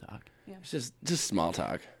small talk. It's just small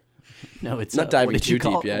talk. No, it's Not diving what did you too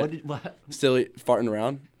call- deep yet. What? Silly farting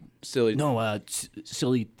around. Silly. No,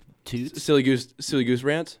 silly toots. Silly goose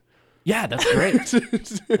rants. Yeah, that's great.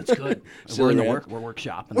 That's good. Silly We're rant. we're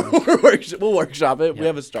workshopping. This. We'll workshop it. Yeah. We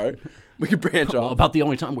have a start. We can branch Well, off. about the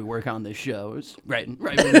only time we work on this show is right when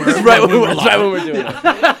we're, right when we're doing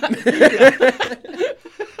it.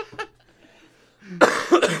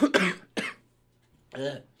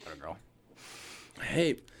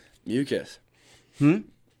 Hey, mucus.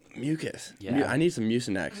 Mucus. Yeah. I need some I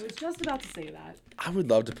Mucinex. was just about to say that. I would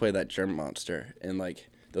love to play that germ monster in like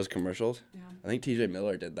those commercials. Yeah. I think TJ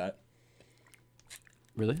Miller did that.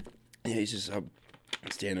 Really? Yeah, he's just a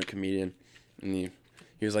stand-up comedian, and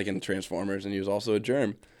he was like in Transformers, and he was also a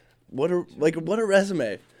germ. What a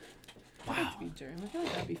resume! Wow. Be germ. I feel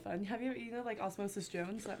like that'd be fun. Have you like Osmosis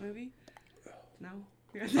Jones, that movie? No.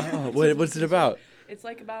 Oh, what's it about? It's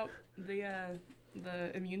like about the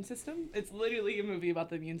immune system. It's literally a movie about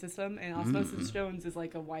the immune system, and Osmosis Jones is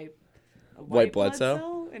like a white blood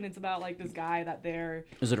cell, and it's about like this guy that they're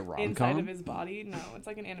Is it a inside of rom-com? his body. No, it's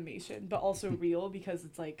like an animation, but also real because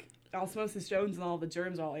it's like Osmosis Jones and all the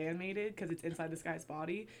germs are all animated because it's inside this guy's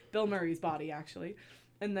body, Bill Murray's body actually,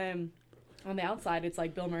 and then on the outside, it's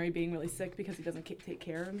like Bill Murray being really sick because he doesn't take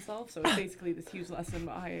care of himself. So it's basically this huge lesson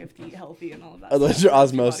about how you have to eat healthy and all of that. Otherwise, your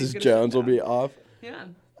Osmosis Jones will be off. Yeah.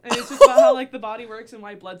 And it's just about how, like, the body works and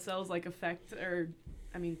why blood cells, like,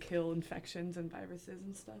 kill infections and viruses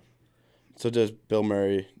and stuff. So does Bill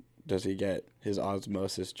Murray, does he get his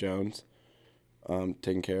Osmosis Jones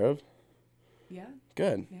taken care of? Yeah.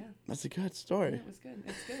 Good. Yeah. That's a good story. Yeah, it was good.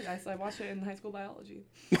 It's good. I watched it in high school biology.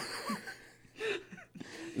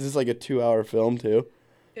 Is this like a 2-hour film too?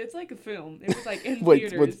 It's like a film. It was like in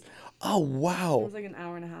theaters. Oh, wow. It was like an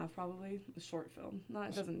hour and a half, probably. A short film.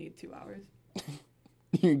 It doesn't need 2 hours.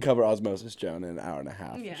 You can cover Osmosis Jones in an hour and a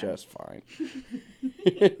half just fine.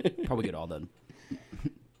 Probably get all the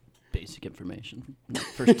basic information in the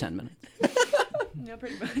first 10 minutes. Yeah,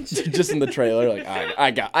 pretty much. Just in the trailer, like,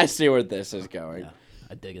 I see where this is going. Yeah,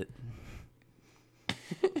 I dig it.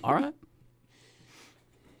 All right.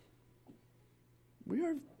 We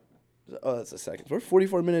are... Oh, that's a second. We're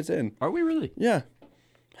 44 minutes in. Are we really? Yeah.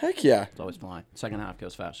 Heck yeah. It's always flying. Second half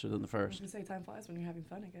goes faster than the I was first. going to say time flies when you're having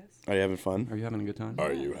fun, I guess. Are you having fun? Are you having a good time?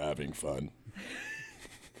 Are you having fun?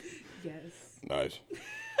 Yes. Nice.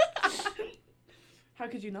 How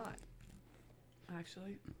could you not?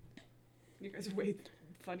 Actually. You guys are way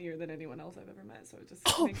funnier than anyone else I've ever met, so it just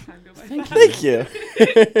makes time go by fast. Thank you.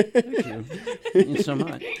 Thank you. Thank you so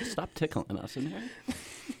much. Stop tickling us in here.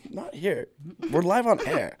 Not here. We're live on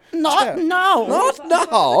air. No. It's a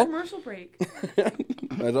commercial break. I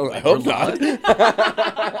hope not.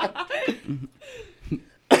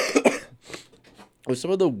 What's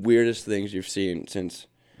some of the weirdest things you've seen since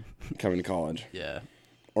coming to college? Yeah.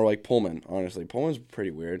 Or like Pullman, honestly. Pullman's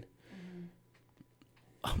pretty weird.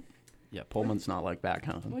 Yeah, Pullman's not like back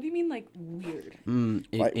home. What do you mean, like, weird?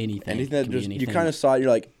 Like, anything. Anything that Can be just anything. you kind of saw it, you're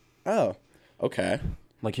like, oh, okay.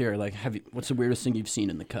 Like here, like what's the weirdest thing you've seen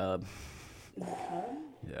in the Cub?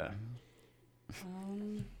 Yeah.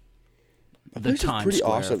 The Times pretty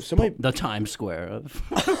Square. awesome. The Times Square of.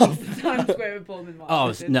 Times Square of Pullman, Oh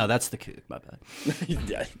Washington. no, that's the Coop. My bad.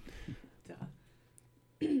 Yeah.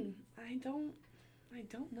 I don't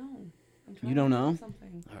know. I'm trying You don't to think know? of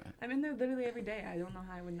something. All right. I'm in there literally every day. I don't know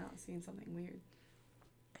how I would not see something weird.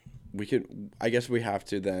 I guess we have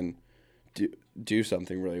to then do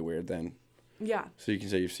something really weird then. Yeah. So you can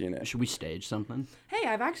say you've seen it. Should we stage something? Hey,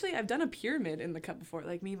 I've done a pyramid in the Cup before.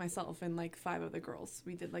 Like me, myself, and like 5 other girls.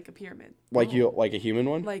 We did like a pyramid. Like like a human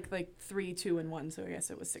one? Like 3, 2, and 1. So I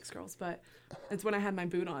guess it was 6 girls. But it's when I had my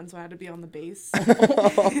boot on, so I had to be on the base.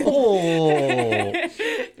 Oh.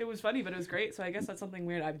 It was funny, but it was great. So I guess that's something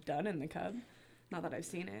weird I've done in the Cub. Not that I've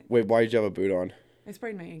seen it. Wait, why did you have a boot on? I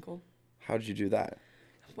sprained my ankle. How did you do that?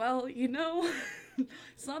 Well,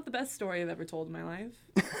 it's not the best story I've ever told in my life.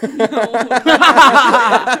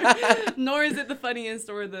 Nor is it the funniest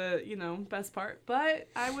or the, best part. But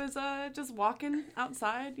I was just walking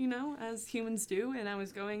outside, as humans do. And I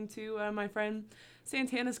was going to my friend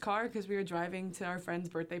Santana's car because we were driving to our friend's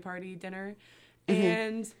birthday party dinner. Mm-hmm.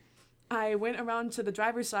 And I went around to the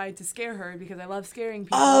driver's side to scare her because I love scaring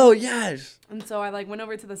people. Oh, yes. And so I went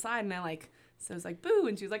over to the side and so it was like, boo,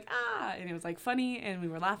 and she was like, ah, and it was like funny, and we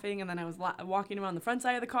were laughing, and then I was walking around the front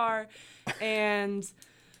side of the car, and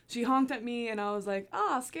she honked at me, and I was like,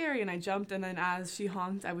 scary, and I jumped, and then as she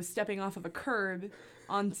honked, I was stepping off of a curb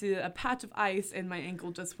onto a patch of ice, and my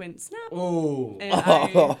ankle just went snap. Oh. And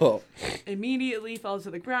I immediately fell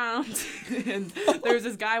to the ground, and there was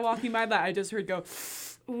this guy walking by that I just heard go,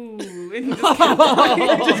 ooh, and he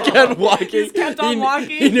just kept walking. Just kept on walking.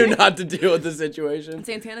 He knew not to deal with the situation.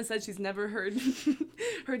 Santana said she's never heard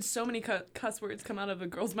so many cuss words come out of a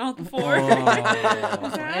girl's mouth before. Oh,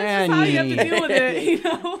 that's how you have to deal with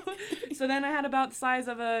it, So then I had about the size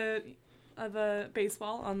of a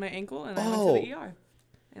baseball on my ankle, and I went to the ER.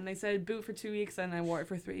 And they said boot for 2 weeks, and I wore it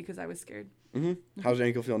for 3 because I was scared. Mm-hmm. How's your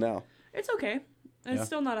ankle feel now? It's okay. It's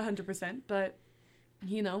still not 100%, but...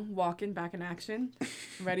 walking back in action,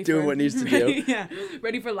 doing what needs to do. Yeah,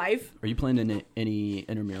 ready for life. Are you playing in any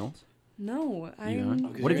intramurals? No,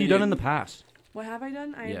 What have you done in the past? What have I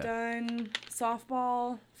done? I've done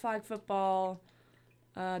softball, flag football,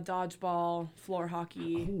 dodgeball, floor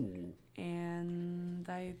hockey, and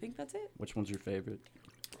I think that's it. Which one's your favorite?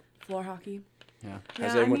 Floor hockey. Yeah.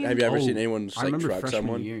 Have you ever seen anyone just, I remember truck freshman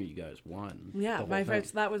someone? year you guys won. Yeah,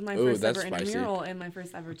 that was my Ooh, first ever that's spicy. intramural and my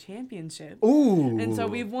first ever championship. Ooh. And so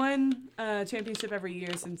we've won a championship every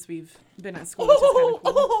year since we've been at school, which is kind of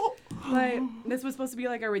cool. But this was supposed to be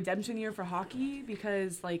like a redemption year for hockey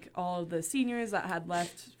because all of the seniors that had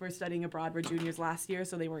left were studying abroad were juniors last year,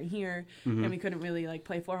 so they weren't here, and we couldn't really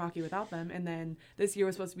play floor hockey without them. And then this year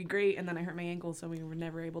was supposed to be great, and then I hurt my ankle, so we were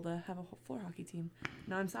never able to have a floor hockey team.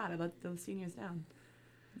 Now I'm sad. I let those seniors down.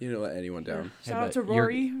 You don't let anyone down. Shout out to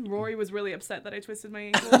Rory. Rory was really upset that I twisted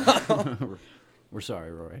my ankle. We're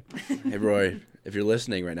sorry, Roy. Hey, Roy, if you're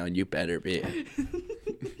listening right now, you better be.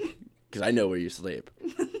 Because I know where you sleep.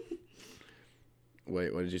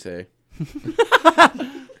 Wait, what did you say?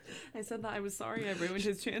 I said that I was sorry I ruined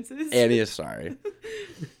his chances. Annie is sorry.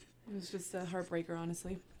 It was just a heartbreaker,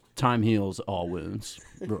 honestly. Time heals all wounds,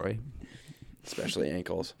 Roy. Especially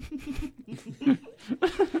ankles.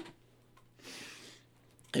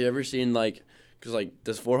 Have you ever seen, like, because, like,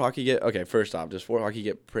 does floor hockey get, okay, first off, does floor hockey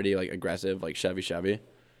get pretty, like, aggressive, like, Chevy?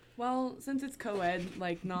 Well, since it's co-ed,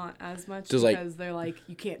 like, not as much Does, because like, they're like,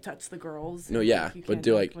 you can't touch the girls. No, yeah, like, you but can't,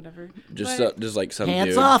 do, like, whatever. Just like some Hands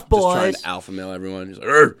dude off, just trying boys. to alpha male everyone. He's like,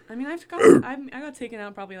 "Arr!" I mean, I got taken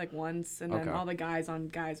out probably like once, and then Okay. all the guys on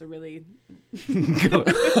guys are really.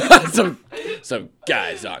 some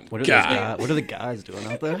guys on What are, God. what are the guys doing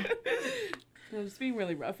out there? They're just being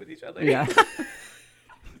really rough with each other. Yeah.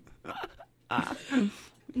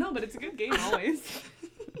 No, but it's a good game always.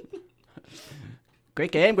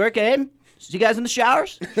 Great game. See you guys in the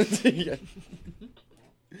showers?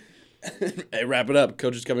 Hey, wrap it up.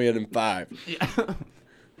 Coach is coming in 5. Yeah.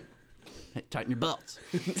 Hey, tighten your belts.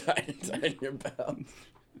 Tighten your belt.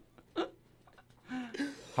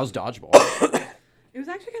 How's dodgeball? It was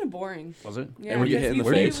actually kind of boring. Was it? Yeah, And were you because hitting the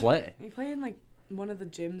Where do you face? play? We play in like one of the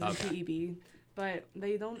gyms Okay. in PEB, but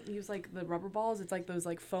they don't use like the rubber balls. It's like those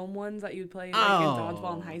like foam ones that you'd play like Oh. in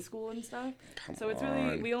dodgeball in high school and stuff. So it's really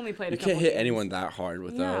on. we only played a You couple can't hit games. anyone that hard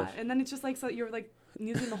with Yeah, those. and then it's just like so you're like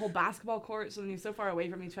using the whole basketball court, so then you're so far away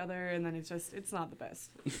from each other, and then it's not the best.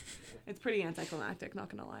 It's pretty anticlimactic, not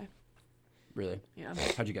gonna lie. Really? Yeah,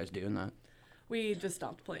 How'd you guys do in that? we just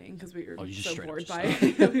stopped playing because we were Oh, you just so straight up bored just by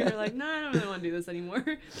it. We were like, nah, I don't really want to do this anymore.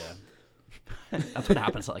 Yeah. That's what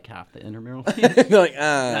happens to like half the intramural. They're like,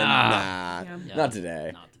 nah, Yeah. not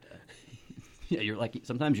today. Not today. Yeah, you're lucky.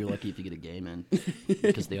 Sometimes you're lucky if you get a game in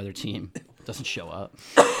because the other team doesn't show up.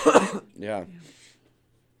 Yeah.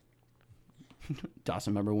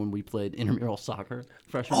 Dawson, remember when we played intramural soccer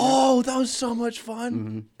freshman year? Oh, that was so much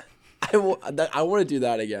fun. I want to do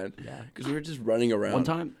that again. Yeah. Because we were just running around. One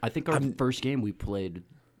time, I think our first game we played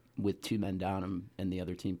with 2 men down and the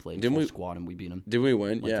other team played Didn't full we- squad and we beat them. Did we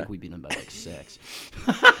win? I Yeah. think we beat them by like 6.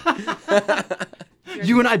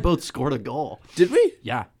 You and I both scored a goal. Did we?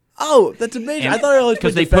 Yeah. Oh, that's amazing. I thought I always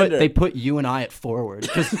Because played they defender. put you and I at forward.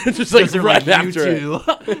 Just like they're right like, after you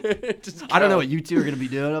it. two. I don't know what you two are going to be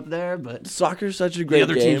doing up there, but Soccer's such a the great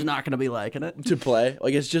other team's game not going to be liking it. to play.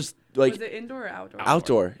 Like, it's just like Was it indoor or outdoor?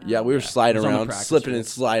 outdoor. Yeah, we were sliding It was on the around, practice slipping and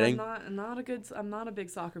field. sliding. I'm not a big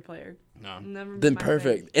soccer player. No. Never Then been my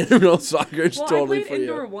perfect. thing. Intramural soccer is Well, totally I for played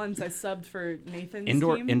indoor you. once. I subbed for Nathan's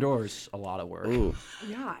team. Indoors, a lot of work. Ooh.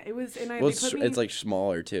 Yeah, it was, and Well, they put me. it's like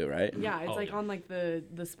smaller too, right? yeah, it's Oh, like yeah. on like the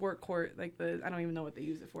sport court, like I don't even know what they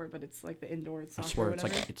use it for, but it's like the indoor I soccer. swear or it's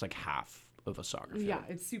whatever. like half of a soccer field. Yeah,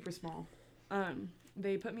 it's super small.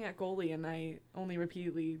 They put me at goalie, and I only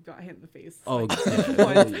repeatedly got hit in the face. Oh, like, yeah.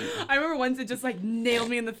 once. I remember once it just like nailed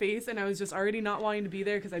me in the face, and I was just already not wanting to be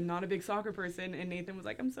there because I'm not a big soccer person. And Nathan was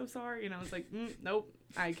like, "I'm so sorry," and I was like, "Nope,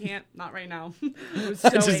 I can't, not right now." I was so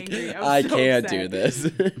angry. I was so can't upset. do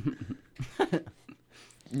this.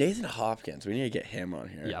 Nathan Hopkins, we need to get him on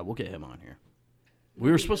here. Yeah, we'll get him on here.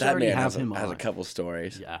 We were supposed to That already man have has, him has on. a couple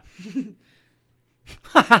stories. Yeah.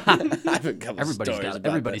 I have a couple Everybody's stories got- about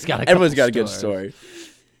everybody's that. got a Everyone's couple got a good stories. story.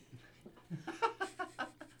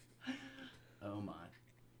 Oh my.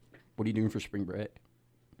 What are you doing for spring break?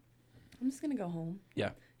 I'm just gonna go home.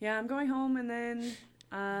 Yeah. Yeah, I'm going home, and then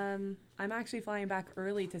I'm actually flying back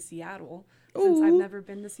early to Seattle since I've never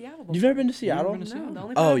been to Seattle before. You've never been to Seattle? been to No, the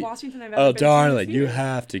only Oh, part of Washington I've ever Oh, been to darling, is you here.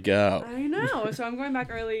 have to go. I know. So I'm going back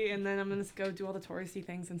early, and then I'm gonna go do all the touristy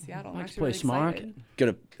things in Seattle. I'm Mike's actually really Place Market. excited.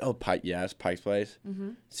 Go to Pike's Place.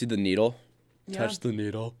 See the needle. Yeah. Touch the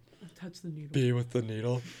needle. Touch the needle. Be with the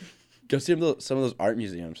needle. Go see some of those art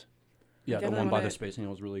museums. Yeah, the Definitely one by wanna- the Space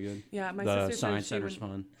Needle was really good. Yeah, my The sister said Science she Center's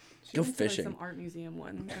went- fun. She Go went to, like, fishing. some art museum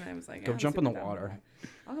one, and I was like, Go I'm jump in the super down for water. that.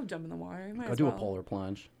 I'll go jump in the water. Might Go as do well. a polar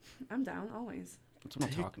plunge. I'm down always. That's what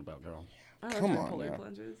I'm talking about, girl. I love Come doing on polar now.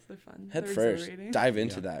 plunges. They're fun. Head They're first. exhilarating. Dive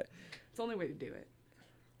into Yeah. that. It's the only way to do it.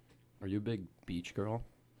 Are you a big beach girl?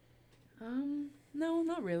 No,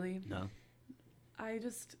 not really. No. I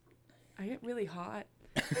get really hot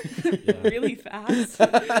Yeah. really fast,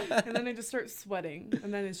 and then I just start sweating,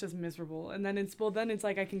 and then it's just miserable. And then it's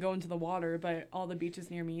like I can go into the water, but all the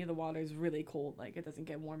beaches near me, the water is really cold. Like it doesn't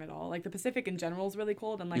get warm at all. Like the Pacific in general is really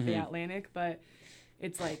cold, and like the Atlantic, but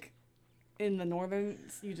it's like in the northern,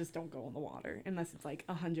 you just don't go in the water unless it's like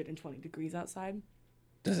 120 degrees outside.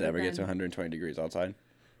 Does it ever get to then- 120 degrees outside?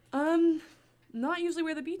 Not usually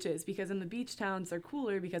where the beach is, because in the beach towns they're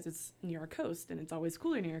cooler because it's near a coast, and it's always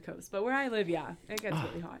cooler near a coast. But where I live, yeah, it gets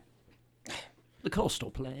really hot. The coastal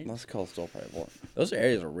plain. That's coastal plain. Those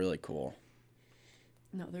areas are really cool.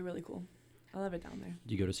 No, they're really cool. I love it down there.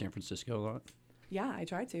 Do you go to San Francisco a lot? Yeah, I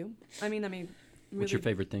try to. I mean, really what's your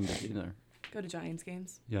favorite thing to do there? Go to Giants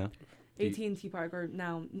games. Yeah. AT&T Park, or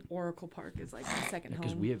now Oracle Park, is like my second home.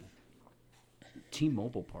 Because we have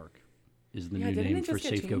T-Mobile Park is the new didn't name it for just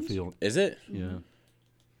get Safeco changed? Field. Is it? Yeah.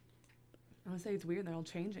 I would say it's weird. They're all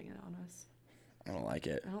changing it on us. I don't like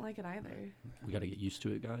it. I don't like it either. We got to get used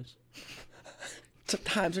to it, guys.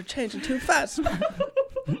 Sometimes they're changing too fast.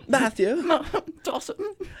 Matthew. Dawson.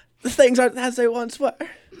 The things aren't as they once were.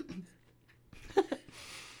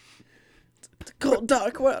 It's a cold,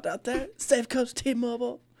 dark world out there. Safeco's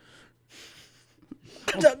T-Mobile.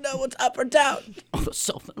 I don't know what's up or down. All the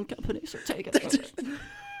cell phone companies are taking it.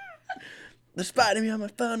 They're spying me on my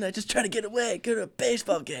phone. I just try to get away, go to a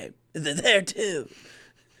baseball game. And they're there too.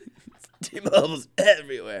 T-Mobile's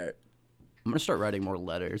everywhere. I'm gonna start writing more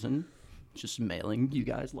letters and just mailing you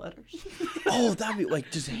guys letters. Oh, that'd be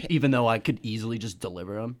like just. Even though I could easily just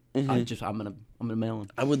deliver them, I'm gonna mail them.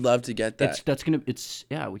 I would love to get that.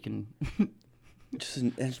 We can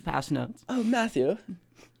just pass notes. Oh, Matthew.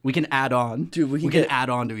 We can add on. Dude, we can add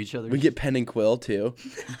on to each other. We get pen and quill too.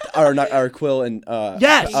 Or not our quill and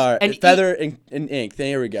yes! And feather and ink.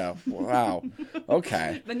 There we go. Wow.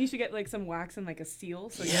 Okay. Then you should get like some wax and like a seal.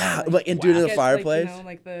 So Yeah, you like and do it in the get, fireplace. Like,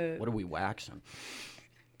 like the. What are we waxing?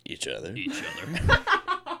 Each other. Each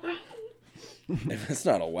other. If it's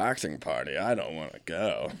not a waxing party, I don't want to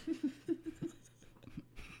go.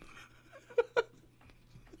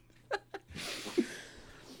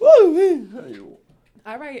 Woo!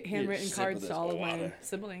 I write handwritten sip of cards this to all of my water.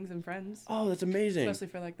 siblings and friends, Oh, that's amazing.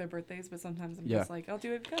 especially for like their birthdays. But sometimes I'm Yeah. just like, I'll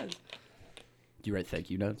do it because. Do you write thank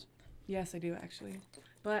you notes? Yes, I do actually.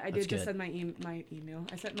 But I That's did just good. send my email.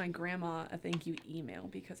 I sent my grandma a thank you email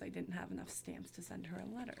because I didn't have enough stamps to send her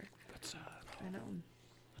a letter. That's I know.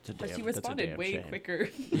 a But damn, she that's a responded damn way shame. quicker.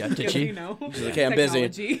 Yeah, did because, she? You know, She's like, "Hey, I'm busy."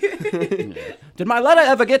 technology. Yeah. Did my letter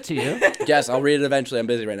ever get to you? Yes, I'll read it eventually. I'm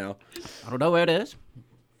busy right now. I don't know where it is.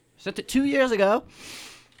 Sent it 2 years ago.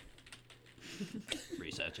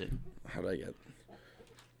 Research it. How do I get?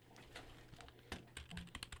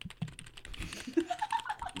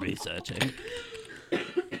 Researching.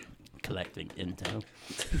 Collecting intel.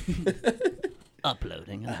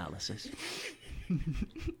 Uploading analysis.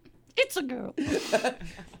 It's a girl. I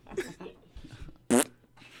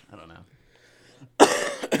don't know.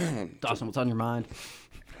 Dawson, what's on your mind?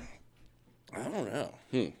 I don't know.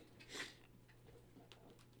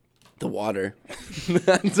 The water.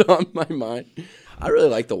 That's on my mind. I really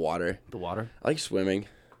like the water. The water? I like swimming.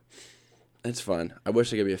 It's fun. I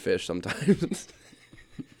wish I could be a fish sometimes.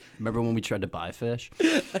 Remember when we tried to buy fish?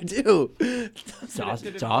 I do.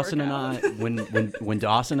 Dawson and I, when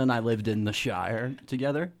Dawson and I lived in the Shire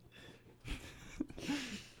together,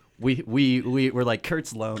 we were like,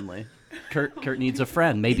 Kurt's lonely. Kurt needs a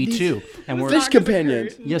friend, maybe two, and we're Fish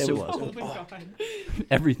companions. Yes, it was. Oh my god.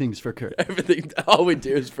 Everything's for Kurt. Everything. All we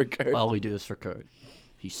do is for Kurt. All we do is for Kurt.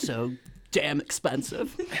 He's so damn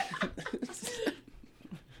expensive.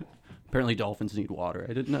 Apparently, dolphins need water.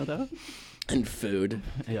 I didn't know that. And food.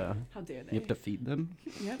 Yeah. How dare they? You have to feed them.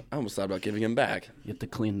 Yep. I almost thought about giving him back. You have to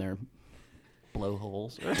clean their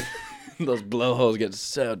blowholes. Those blowholes get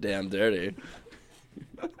so damn dirty.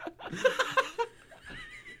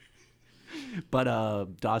 But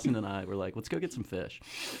Dawson and I were like, let's go get some fish.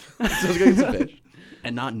 So let's go get some fish.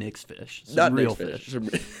 And not Nick's fish. Some Not real Nick's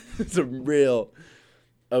fish. Some real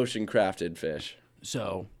ocean crafted fish.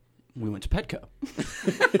 So we went to Petco.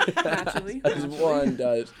 Naturally. As one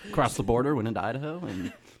does. Across the border, went into Idaho,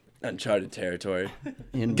 and Uncharted territory.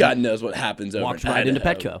 and God knows what happens over walked in right into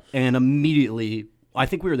Idaho. Petco. And immediately, I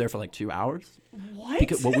think we were there for like 2 hours. What?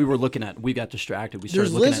 Because what we were looking at, we got distracted. We There's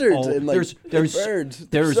started looking lizards at all, and, like, there's birds.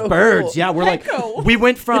 There's So birds. cool. Yeah, we're like Petco. we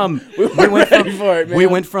went from We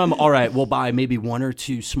went from all right, we'll buy maybe 1 or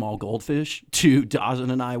 2 small goldfish to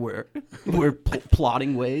Dawson and I were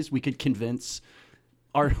plotting ways we could convince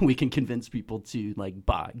people to like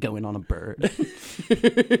go in on a bird.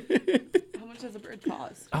 How much does a bird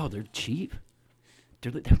cost? Oh, they're cheap.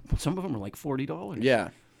 Some of them are like $40.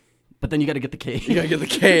 Yeah. But then you got to get the cage. You gotta get the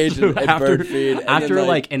cage and bird feed. And After then,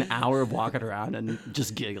 like an hour of walking around and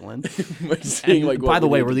just giggling. seeing, like, what By the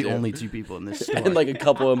we way, need we're to the do. only 2 people in this store. And like a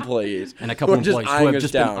couple employees. And a couple who are just employees who eyeing have us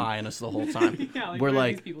just down. been eyeing us the whole time. Yeah, like, we're where are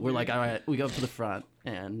like, these people all doing? right, we go up to the front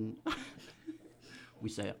and we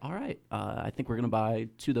say, all right, I think we're going to buy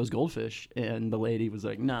 2 of those goldfish. And the lady was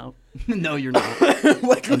like, no, no, you're not.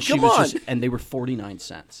 Like, and she come was on. and they were 49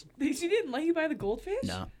 cents. She didn't let you buy the goldfish?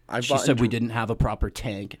 No. I She bought said we into- didn't have a proper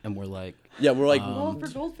tank. And we're like, Yeah, we're like, Well, for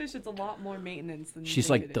goldfish, it's a lot more maintenance than she's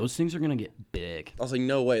you like, think it those things are going to get big. I was like,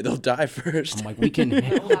 no way, they'll die first. I'm like, we can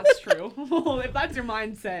is. Well, that's true. Well, if that's your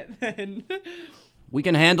mindset, then we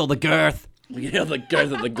can handle the girth. You know, the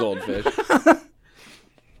girth of the goldfish.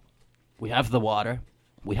 We have the water.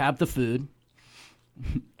 We have the food.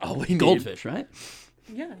 All we need. Goldfish, right?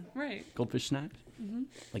 yeah, right. Goldfish snacks?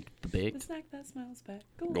 Like the The baked? snack that smells bad.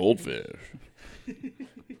 Goldfish.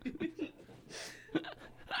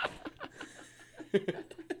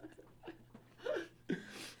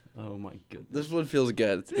 Oh my goodness. This one feels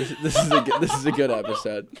good. This is a good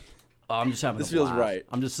episode. Oh, I'm just having This a feels laugh. right.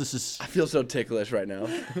 This is, I feel so ticklish right now.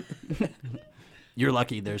 you're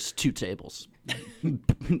lucky there's 2 tables.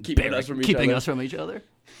 Keeping us from each keeping other. us from each other.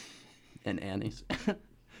 And Annie's.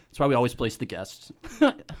 That's why we always place the guests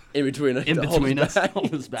In between us. in to hold between us. back.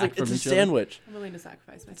 Hold us back It's from a each other. sandwich. I'm willing to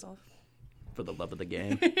sacrifice myself. For the love of the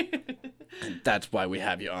game. That's why we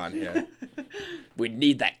have you on here. We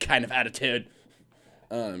need that kind of attitude.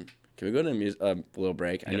 Can we go to a little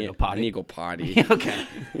break? I gotta need go potty? I need to go potty. Okay.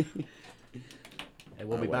 Hey,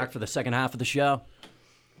 we'll be will. back for the second half of the show.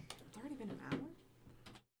 It's already been an hour?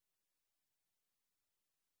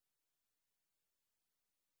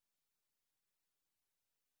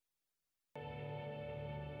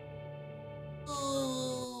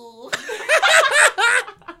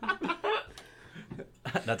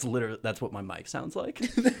 That's what my mic sounds like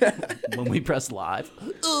when we press live.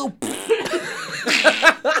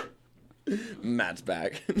 Matt's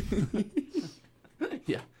back.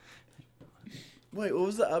 Yeah. Wait, what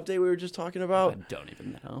was the update we were just talking I about? don't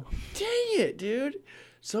even know. Dang it, dude.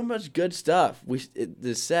 So much good stuff it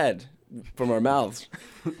is said from our mouths.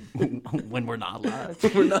 When we're not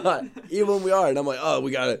live. We're not. Even when we are. And I'm like, oh,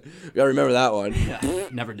 we gotta remember that one. Yeah,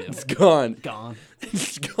 never do. It's gone. Gone.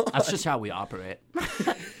 It's gone. That's just how we operate.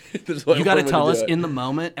 That's what You got to I'm gonna tell do us it. in the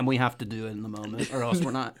moment, and we have to do it in the moment, or else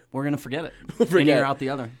we're not. We're gonna forget it. In forget. ear out the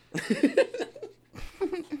other.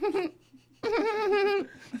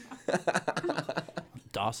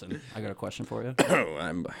 Dawson, I got a question for you. Oh,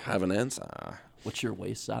 I have an answer. What's your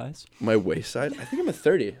waist size? My waist size? I think I'm a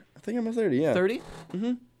 30. Yeah. 30?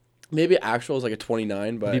 Maybe actual is like a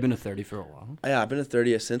 29, but Have you been a 30 for a while? yeah, I've been a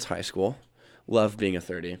 30 since high school. Love being a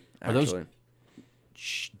 30. Are those- Actually,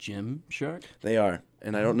 Gym shark? they are,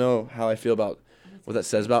 and I don't know how I feel about what that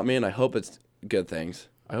says about me, and I hope it's good things.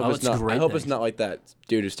 I hope Oh, it's it's not. great I hope it's things. not like that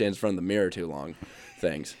dude who stands in front of the mirror too long.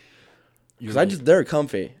 Things, Your because they're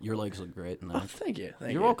comfy. your legs look great in Oh, that. thank you.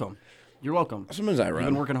 Thank You're you. welcome. You're welcome. Sometimes I You've run.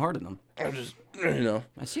 been working hard in them. I'm just,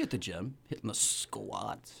 I see you at the gym hitting the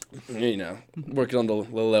squats. working on the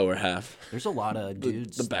lower half. There's a lot of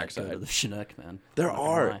dudes the that go backside. to the Chinook, man. There Not gonna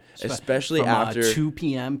are, lie. especially from, after 2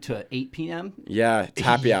 p.m. to 8 p.m. Yeah, it's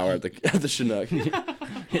happy hour at the Chinook.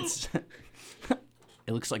 It's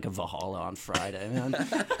it looks like a Valhalla on Friday, man.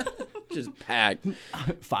 Just packed.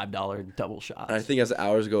 $5 double shots. And I think as the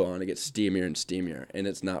hours go on, it gets steamier and steamier, and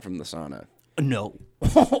it's not from the sauna. No.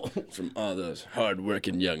 It's from all those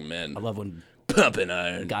hard-working young men I love when pumping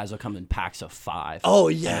iron. guys will come in packs of 5. Oh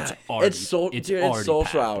and yeah, it's already, it's social already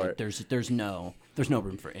packed. hour. Like, there's no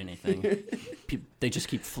room for anything. They just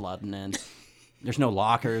keep flooding in. There's no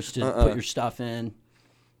lockers to put your stuff in.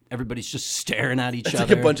 Everybody's just staring at each It's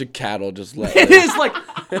other. like a bunch of cattle just let. It is like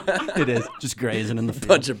it is just grazing in the field.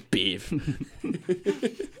 bunch of beef.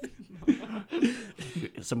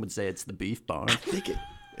 Some would say it's the beef barn. I think it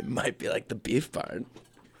might be like the beef barn.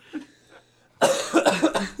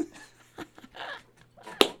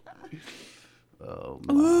 Oh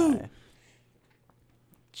my.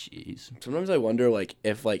 Jeez. Sometimes I wonder, like,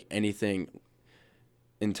 if like anything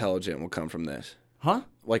intelligent will come from this, Huh?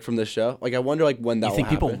 like from this show. Like, I wonder, like, when that You think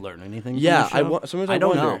will people happen. learn anything? Yeah, from the show? sometimes I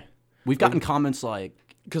don't wonder. know. We've gotten comments like,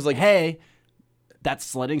 Because like, "Hey, that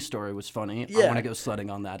sledding story was funny. I Yeah. want to go sledding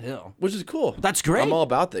on that hill." which is cool. That's great. I'm all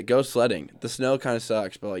about that. Go sledding. The snow kind of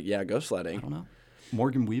sucks, but like, yeah, go I sledding. don't know.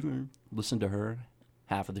 Morgan Weaver, listened to her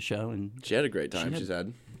half of the show and She had a great time. had- She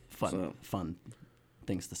said fun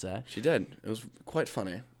things to say. she did. It was quite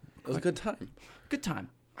funny. It was a good time. Good time.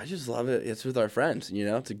 I just love it. It's with our friends.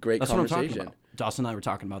 It's a great That's what I'm conversation. talking about. Dawson and I were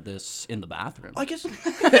talking about this in the bathroom. I guess.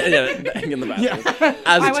 Yeah, bang in the bathroom.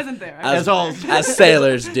 As, I wasn't there. as, all- as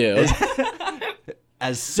sailors do.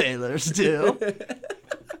 As sailors do.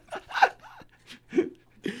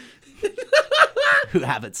 Who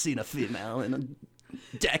haven't seen a female in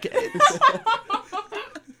decades.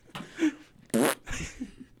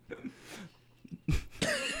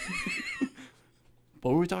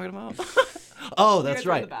 talking about? Oh, that's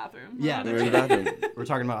right. In the bathroom. Yeah, We're in the bathroom. we're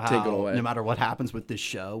talking about Take it how away. no matter what happens with this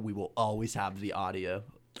show, we will always have the audio.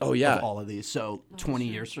 Oh yeah. Of all of these. So 20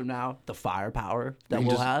 years from now, the firepower that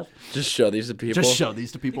we'll have. Just show these to people. Just show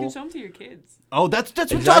these to You people. can show them to your kids. Oh, that's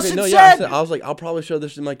what Exactly. Dustin No, said. yeah. I was like, I'll probably show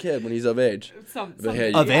this to my kid when he's of age. But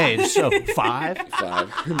hey, Of age, so 5.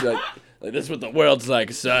 5. like this is what the world's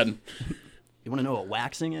like, son. You want to know what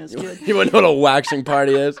waxing is, kid? You want to know what a waxing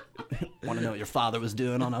party is? Want to know what your father was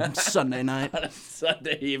doing on a Sunday night? On a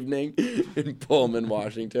Sunday evening in Pullman,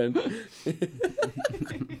 Washington.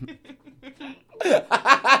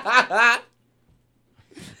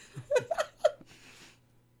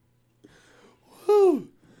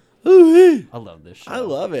 I love this show. I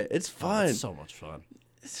love it. It's Oh, fun. it's so much fun.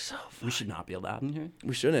 It's so fun. We should not be allowed in here.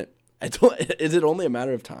 We shouldn't. Is it only a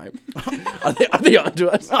matter of time? Are they onto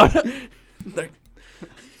us? Like,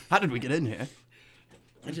 How did we get in here?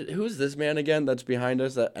 who's this man again that's behind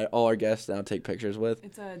us that all our guests now take pictures with?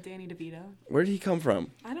 It's Danny DeVito. Where did he come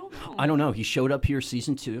from? I don't know. I don't know. He showed up here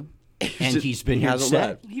season 2, and just- he's been he here hasn't since.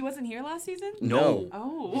 left. He wasn't here last season? No.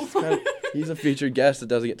 Oh. He's a featured guest that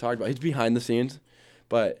doesn't get talked about. He's behind the scenes,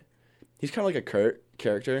 but he's kind of like a Kurt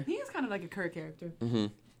character. He is kind of like a Kurt character.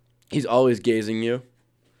 He's always gazing you.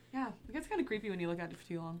 Yeah, it gets kind of creepy when you look at it for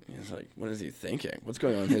too long. He's like, what is he thinking? What's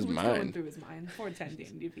going on in his What's going mind? through his mind? 410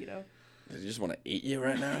 Danny DeVito. Does he just want to eat you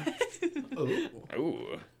right now?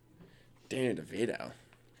 Ooh. Danny DeVito.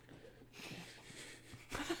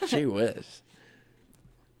 Gee whiz.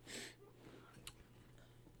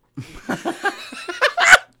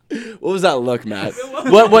 What was that look, Matt?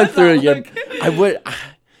 What went through you? look? I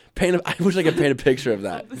wish I could paint a picture of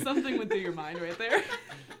that. Something went through your mind right there.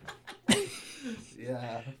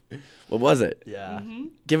 Yeah. What was it? Yeah.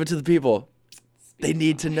 Give it to the people. They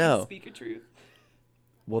need to know. Speak your truth.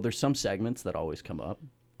 Well, there's some segments that always come up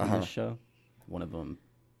in Uh-huh. this show. One of them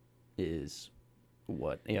is,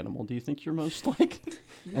 what animal do you think you're most like?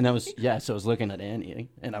 And I was, so I was looking at Annie,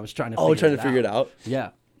 and I was trying to Figure it out. Yeah.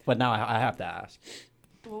 But now I have to ask.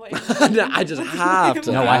 Well, No, I just have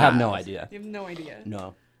to. No, I have no idea. You have no idea.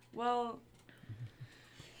 No. Well,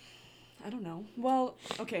 I don't know. Well,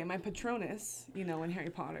 okay, my Patronus, in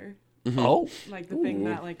Harry Potter, Oh, like the thing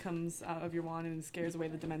that like comes out of your wand and scares away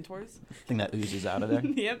the Dementors. thing that oozes out of there.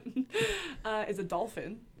 Yep, is a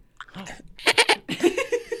dolphin. I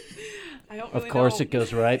don't really Of course, know. it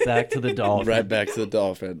goes right back to the dolphin. Right back to the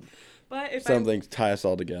dolphin. But if Something tie us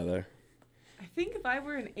all together. I think if I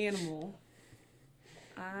were an animal,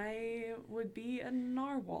 I would be a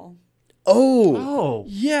narwhal. Oh. Oh,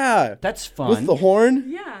 Yeah. that's fun. With the horn?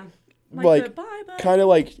 Yeah, Like, the bye bye. Kind of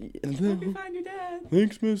like. Hope you find your dad.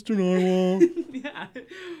 Thanks, Mr. Narwhal. Yeah,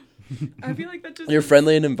 I feel like that just. You're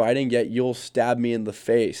friendly and inviting, yet you'll stab me in the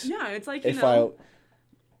face. Yeah, it's like If I,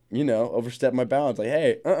 overstep my bounds. Like,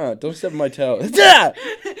 hey, don't step on my toe. Head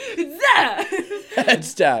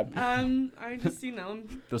stab. I just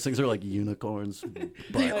Those things are like unicorns, They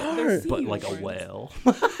but, are. but like a unicorns. whale.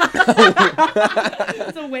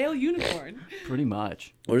 It's a whale unicorn. Pretty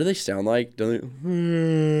much. What do they sound like? Don't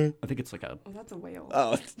they? I think it's like a. Oh, that's a whale.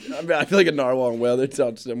 Oh, I feel like a narwhal and whale. They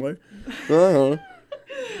sound similar. Uh-huh.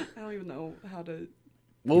 I don't even know how to.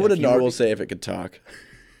 What would a if you were narwhal to- say if it could talk?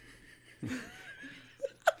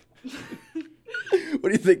 What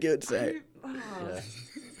do you think it would say?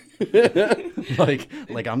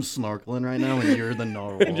 like I'm snorkeling right now, and you're the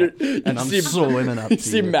narwhal, you and I'm see- swimming up You to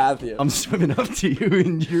see you. Matthew. I'm swimming up to you,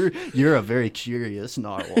 and you're a very curious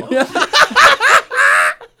narwhal.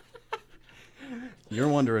 You're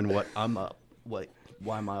wondering what I'm up.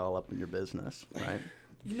 Why am I all up in your business, right?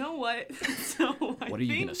 You know what? So What are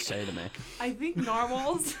you gonna say to me? I think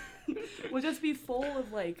narwhals would just be full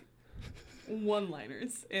of like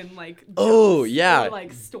one-liners and like Oh, jokes yeah. or,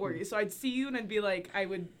 like stories. So I'd see you and I'd be like, I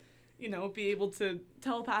would, be able to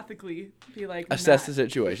telepathically be like, Assess "Matt, the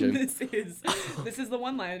situation. This is the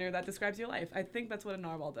one-liner that describes your life. I think that's what a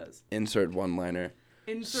narwhal does. Insert one-liner.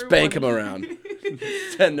 Insert Spank him one- around.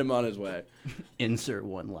 Send him on his way. Insert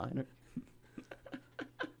one-liner.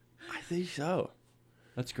 I think so.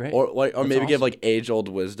 That's great. Or That's maybe give awesome. like age-old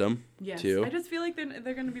wisdom Yes, too. I just feel like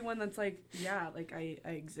they're gonna be one that's like, yeah, like I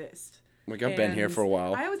exist. Like I've been here And for a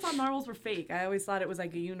while. I always thought narwhals were fake. I always thought it was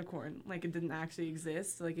like a unicorn, like it didn't actually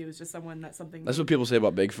exist. Like it was just someone that something. That's what people say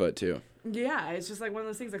about Bigfoot too. Yeah, it's just like one of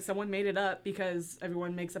those things. Like someone made it up because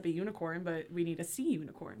everyone makes up a unicorn, but we need a sea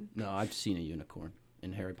unicorn. No, I've seen a unicorn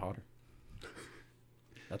in Harry Potter.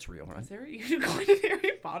 That's real, right? Is there a unicorn in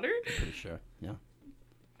Harry Potter? Pretty sure. Yeah.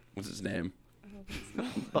 What's his name?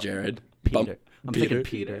 Jared. Peter. I'm thinking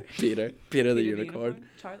Peter. Peter. Peter the unicorn.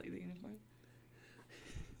 Charlie the unicorn.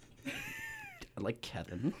 I like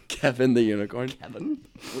Kevin. Kevin the unicorn. Kevin?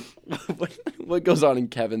 What goes on in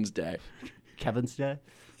Kevin's day? Kevin's day?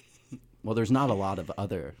 Well, there's not a lot of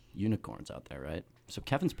other unicorns out there, right? So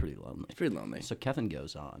Kevin's pretty lonely. It's pretty lonely. So Kevin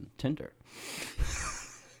goes on Tinder.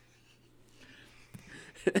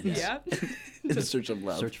 Yeah. In search of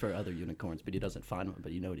love. Search for other unicorns, but he doesn't find one.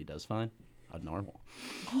 But you know what he does find? A narwhal.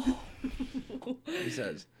 He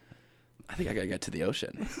says, I think I gotta get to the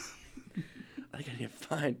ocean. I think I need to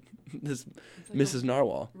find this like Mrs.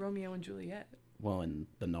 Narwhal. Romeo and Juliet. Well, and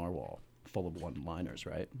the narwhal, full of one-liners,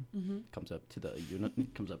 right? Mm-hmm. Comes up to the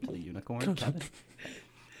unicorn.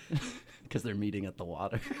 Because they're meeting at the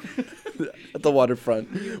water. At the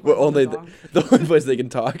waterfront. Where only the only place they can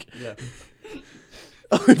talk. Yeah.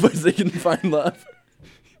 Only place they can find love.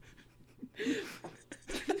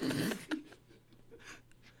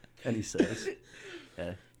 And he says,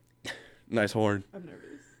 nice horn. I'm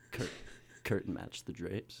nervous. Curtain match the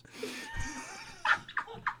drapes.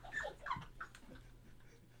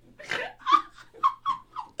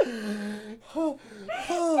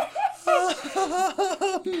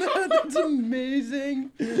 Man, that's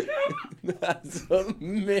amazing. That's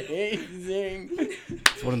amazing.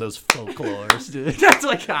 It's one of those folklores, dude. That's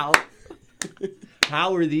like how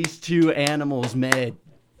are these two animals made?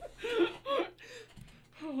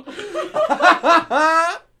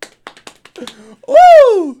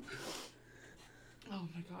 Woo! Oh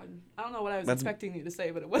my god. I don't know what I was expecting you to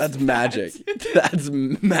say, but it was That's magic. That's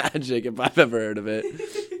magic if I've ever heard of it.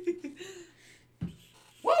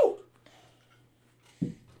 Woo!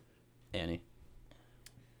 Annie,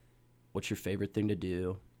 what's your favorite thing to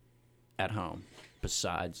do at home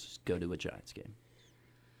besides go to a Giants game?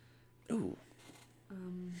 Ooh.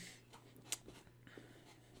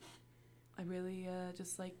 I really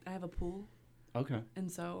just like, I have a pool. Okay. And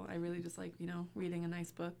so I really just like, reading a nice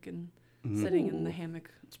book and sitting in the hammock.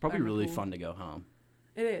 It's probably by my really pool. fun to go home.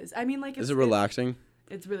 It is. I mean, like, Is it relaxing?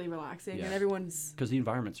 It's really relaxing, Yeah. and everyone's, Because the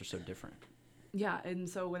environments are so different. yeah, and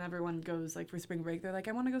so when everyone goes, like, for spring break, they're like,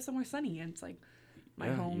 I want to go somewhere sunny, and it's like, my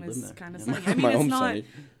Yeah, home you live is there. kind of Yeah. sunny. I mean, My it's home's not, sunny.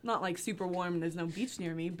 not, like, super warm, there's no beach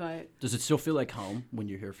near me, but, Does it still feel like home when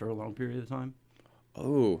you're here for a long period of time?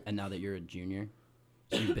 Oh. And now that you're a junior,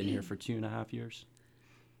 so you've been here for 2.5 years?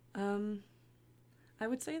 I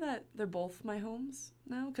would say that they're both my homes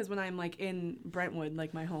now, because when I'm, like, in Brentwood,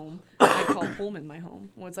 like, my home, I call Pullman my home.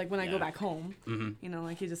 Well, it's like when I go Yeah. back home,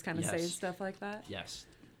 like, he just kind of Yes. says stuff like that. Yes.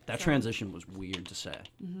 That So- transition was weird to say.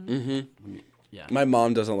 Mm-hmm. Yeah. My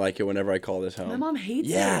mom doesn't like it whenever I call this home. My mom hates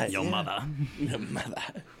Yeah. it. Yo, mother. Your mother.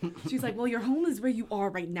 She's like, well, your home is where you are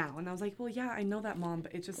right now. And I was like, well, yeah, I know that, Mom,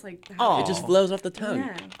 but it's just like... Aw. It just flows off the tongue.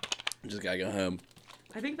 Yeah. Just gotta go home.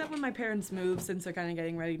 I think that when my parents move, since they're kind of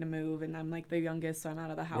getting ready to move, and I'm like the youngest, so I'm out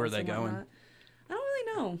of the house. Where are they and going? whatnot, I don't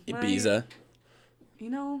really know. Ibiza.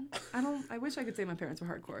 I wish I could say my parents were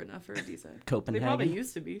hardcore enough for Ibiza. Copenhagen? They probably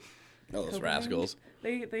used to be. Oh, those Copenhagen. rascals.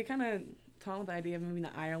 They kind of toyed with the idea of moving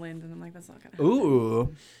to Ireland, and I'm like, that's not gonna happen.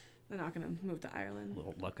 Ooh. They're not gonna move to Ireland.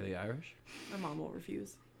 Little luck of the Irish. My mom will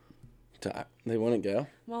refuse. They wouldn't go?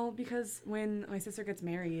 Well, because when my sister gets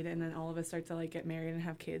married, and then all of us start to like get married and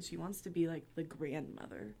have kids, she wants to be like the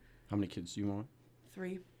grandmother. How many kids do you want?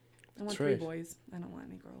 3. I want 3 Three. boys. I don't want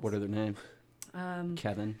any girls. What are their names? Um,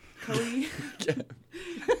 Kevin. Cody, Kurt.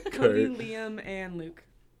 Cody, Liam, and Luke.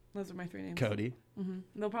 Those are my 3 names. Cody.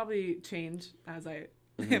 They'll probably change as I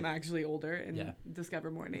am actually older and Yeah.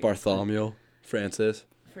 discover more names. Bartholomew. Francis.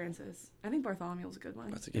 Francis. I think Bartholomew's a good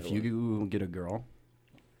one. That's a good If one. you get a girl,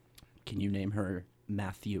 can you name her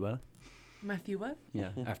Matthewa? Matthew what?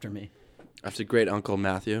 Yeah, after me. After great Uncle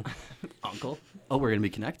Matthew. Uncle? Oh, we're going to be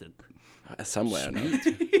connected. Somewhere. No?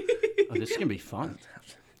 Oh, this is going to be fun.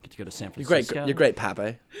 Get to go to San You're Francisco. great,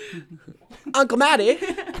 Pape. Uncle Matty.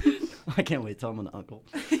 I can't wait to tell him an uncle.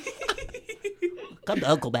 Come to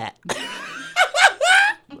Uncle Matt.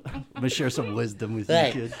 I'm going to share some wisdom with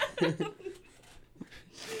Hey. you, kid.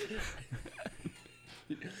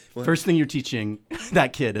 First thing you're teaching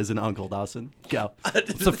that kid is an uncle, Dawson. Go.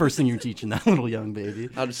 What's the first thing you're teaching that little young baby?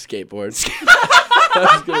 I'll just skateboard.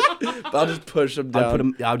 I'll just push him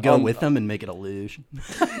down. I'd go with him and make it a luge.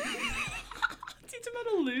 Teach him how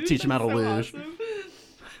to luge. Teach him how to That's so luge. awesome.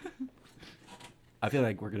 I feel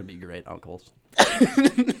like we're going to be great uncles. I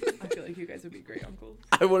feel like you guys would be great uncles.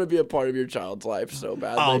 I want to be a part of your child's life so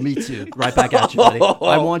badly. Oh, me too. Right back at you, buddy.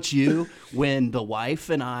 I want you, when the wife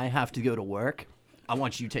and I have to go to work, I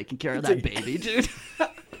want you taking care of that baby, dude.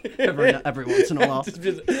 every once in a while.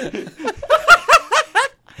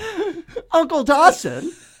 Uncle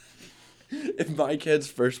Dawson. If my kid's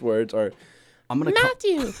first words are I'm gonna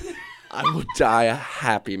Matthew. I will die a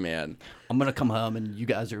happy man. I'm gonna come home and you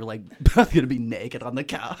guys are like both gonna be naked on the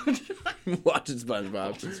couch. Watching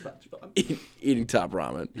SpongeBob. Eating top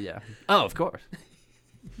ramen. Yeah. Oh, of course.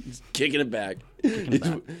 He's kicking it back.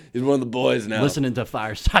 He's one of the boys now. Listening to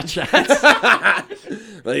Fireside Chats.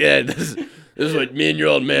 Like, yeah, this is what me and your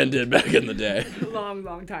old man did back in the day. Long,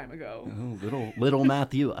 long time ago. Oh, little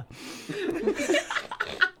Matthew. I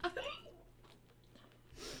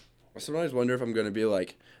sometimes wonder if I'm going to be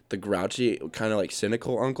like the grouchy, kind of like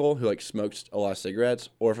cynical uncle who like smokes a lot of cigarettes,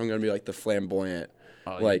 or if I'm going to be like the flamboyant,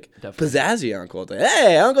 like pizzazzy uncle. Like,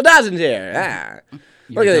 hey, Uncle Dawson's here.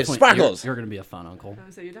 Look at these sparkles. You're going to be a fun uncle. I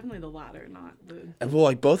would say you're definitely the latter, not the... Well,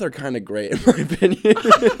 like, both are kind of great, in my opinion.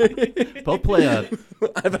 Both play a...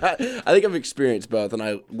 I think I've experienced both, and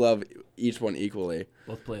I love each one equally.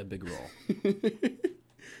 Both play a big role.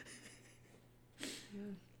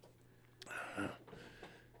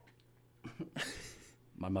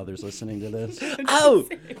 My mother's listening to this. Oh!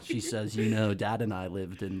 She says, Dad and I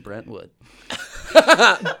lived in Brentwood.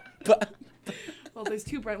 Well, there's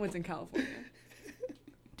 2 Brentwoods in California.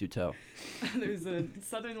 Do tell. There's a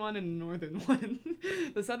southern one and a northern one.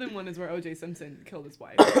 The southern one is where O.J. Simpson killed his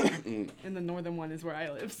wife. And the northern one is where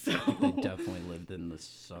I live, so... They definitely lived in the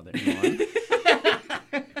southern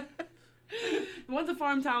one. One's a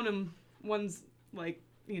farm town and one's, like,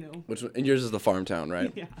 Which one? And yours is the farm town,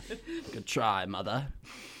 right? Yeah. Good try, mother.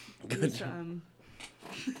 Good.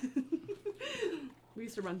 We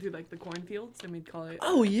used to run through, like, the cornfields, and we'd call it...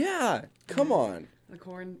 Oh, yeah. Come on. The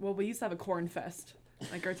corn... Well, we used to have a corn fest.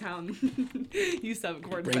 Like, our town used to have a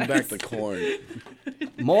corn Bring fest. back the corn.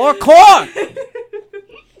 More corn!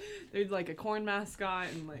 There's, like, a corn mascot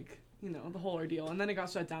and, like, the whole ordeal. And then it got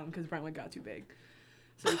shut down because Brentwood got too big.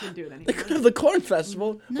 So we couldn't do it anymore. They could have the corn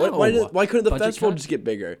festival. No. Why couldn't the Budget festival cut? just get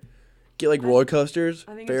bigger? Get, like, roller coasters,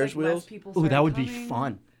 I think Ferris it's, like, less wheels. people Ooh, that started would be coming.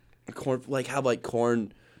 fun. Corn, like, have, like,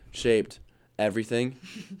 corn-shaped everything.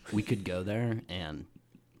 We could go there and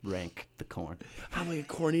rank the corn. Have, like, a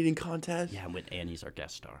corn-eating contest. Yeah, with Annie's our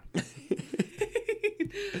guest star.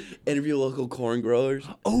 Interview local corn growers.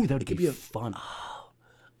 Oh, that would be fun.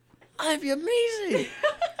 That'd be amazing.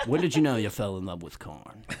 When did you know you fell in love with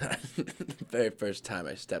corn? The very first time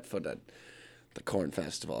I stepped foot at the Corn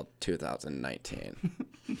Festival 2019.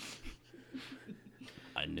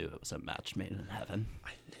 I knew it was a match made in heaven.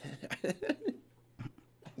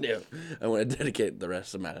 No, I want to dedicate the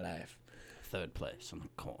rest of my life. 3rd place on the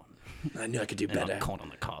corn. I knew I could do And on better. corn on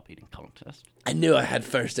the cob eating contest. I knew I had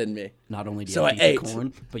first in me. Not only do you So have to I eat ate. the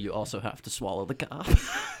corn, but you also have to swallow the cob.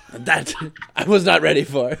 That I was not ready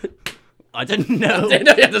for. I didn't know. I didn't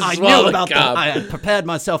know you had to I swallow knew the about cob. I had prepared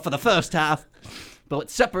myself for the first half, but what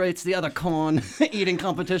separates the other corn eating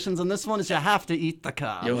competitions and this one is you have to eat the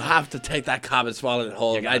cob. You have to take that cob and swallow it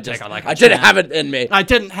whole. gotta take it like a I didn't champ. have it in me. I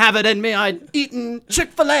didn't have it in me. I'd eaten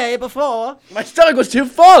Chick-fil-A before. My stomach was too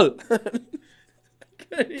full.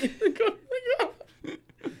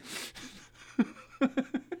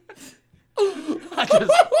 I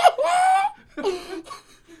just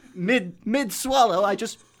mid swallow, I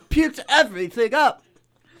just puked everything up.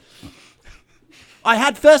 I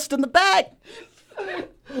had first in the bag.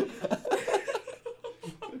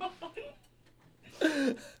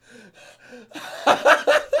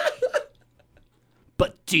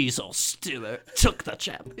 But Diesel Stewart took the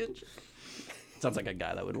championship. Sounds like a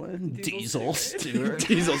guy that would win. Diesel Stewart.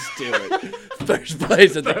 Diesel Stewart. First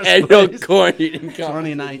place at the annual corn eating contest.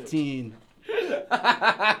 2019.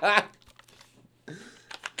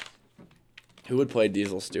 Who would play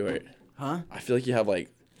Diesel Stewart? Huh? I feel like you have like,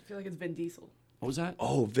 I feel like it's Vin Diesel. What was that?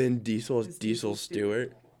 oh, Vin Diesel is It's Diesel Diesel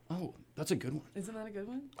Stewart. Oh, that's a good one. Isn't that a good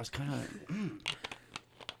one? I was kind of...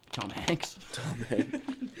 Tom Hanks. Man.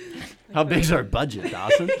 How big's our budget,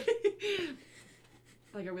 Dawson?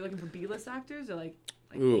 Like, are we looking for B-list actors or like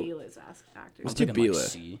Ooh. A-list actors? Let's do thinking, like,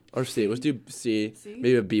 B-list. C. Or C. Let's do C. C?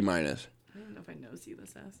 Maybe a B minus. I don't know if I know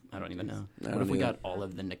C-list actors. I don't even know. I What don't if we either. got all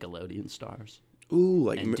of the Nickelodeon stars Ooh,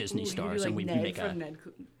 like and Disney Ooh, you could stars, do, and like we Ned make a... from Ned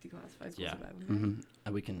Declassified Schools Yeah. of Babylon. Mm-hmm.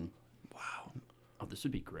 And we can... Wow. Oh, this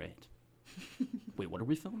would be great. Wait, what are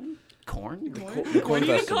we filming? Corn? the corn Corn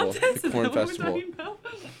eating festival. contest? The Is corn that what we're festival. talking about?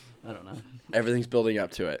 I don't know. Everything's building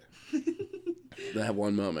up to it. That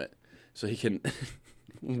one moment, so he can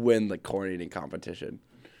win the corn eating competition.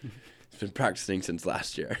 He's been practicing since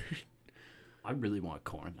last year. I really want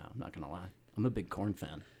corn now. I'm not going to lie. I'm a big corn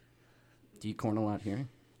fan. Do you eat corn a lot here?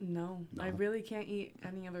 No, I really can't eat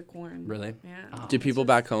any other corn. Really? Yeah. Oh. Do people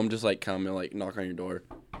back home just like come and like knock on your door?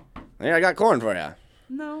 Hey, I got corn for you.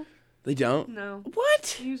 No, They don't. no.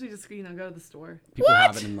 What? I usually just, go to the store. People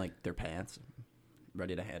have What? it in, like, their pants,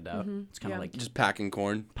 ready to hand out. It's kind of Yeah. like Just packing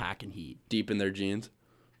corn pack and heat. deep in their jeans.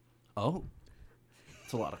 Oh,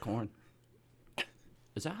 it's a lot of corn.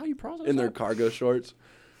 Is that how you process In their that? cargo shorts.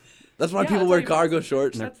 That's why Yeah, people that's wear how you cargo process it.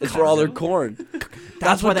 shorts. That's It's for all their cargo. corn.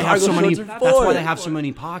 That's why what they have so cargo many. shorts are That's why for. they have so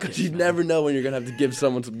many pockets. You man. never know when you're gonna have to give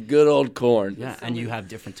someone some good old corn. Yeah, and you have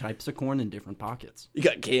different types of corn in different pockets. You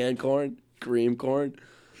got canned corn, cream corn,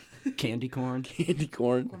 Candy corn. candy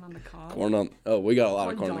corn, Corn on the cob. corn on. Oh, we got a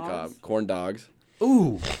lot of Corn corn on the dogs. cob. Corn dogs.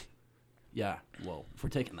 Ooh. Yeah. Well, if we're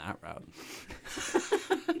taking that route.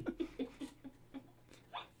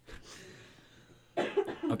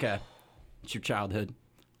 Okay. It's your childhood.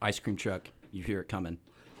 Ice cream truck. You hear it coming.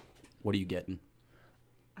 What are you getting?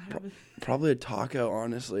 I haven't- Probably a taco.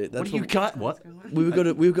 Honestly, that's What do you got? What? we would go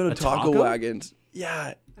to A taco taco? wagons.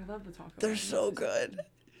 Yeah, I love the taco. they're ones. so good.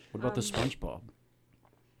 What about the SpongeBob?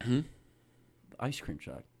 The ice cream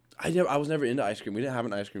truck. I was never into ice cream. We didn't have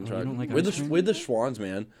an ice cream Oh, you truck. don't like we're ice the cream? we're the Schwans,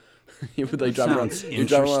 man. You would like drive around. Sounds You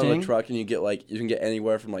drive around in interesting. a truck and you get like you can get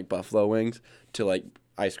anywhere from like buffalo wings to like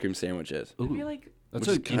ice cream sandwiches. I Ooh. feel like That's Which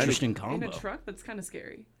is an kinda- interesting in combo. a truck, that's kind of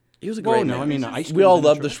scary. He was a Well, great no, man. I mean, ice cream. We all is in a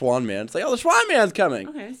love the truck. Schwan man. It's like, oh, the Schwan man's coming.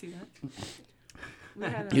 Okay, I see that. We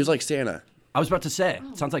had, He was like Santa. I was about to say.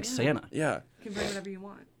 Oh, Sounds like yeah. Santa. Yeah. you can bring whatever you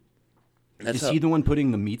want. That's Is how- he the one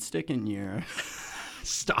putting the meat stick in your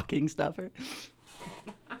stocking stuffer?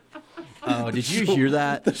 Oh, did you hear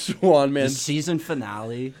that? the Schwan The man. season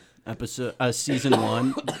finale episode, season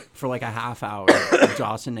 1, for like a half hour.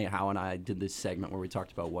 Dawson, Nate, Howe, and I did this segment where we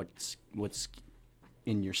talked about what's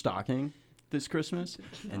in your stocking this Christmas,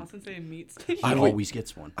 and Dawson saying meat steak. he I would- always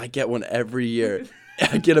gets one. I get one every year.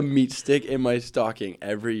 I get a meat stick in my stocking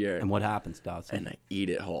every year, And what happens, Dawson? and I eat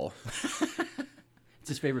it whole. It's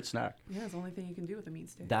his favorite snack. Yeah, it's the only thing you can do with a meat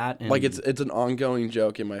steak. That and Like it's an ongoing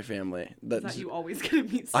joke in my family. Is That's that you always get a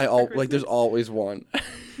meat steak. I for all like. There's Christmas? always one.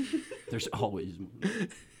 there's always.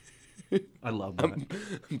 I love that.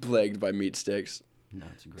 I'm plagued by meat sticks. No,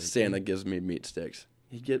 it's a great. Santa thing. gives me meat sticks.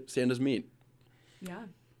 He get Santa's meat. Yeah,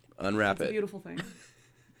 Unwrap it's a it. beautiful thing.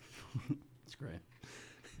 It's great.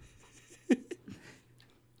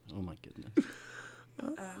 Oh my goodness.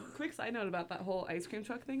 Quick side note about that whole ice cream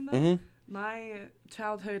truck thing, though. Mm-hmm. My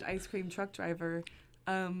childhood ice cream truck driver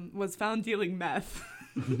was found dealing meth.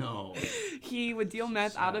 No. He would deal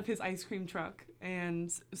meth out of his ice cream truck,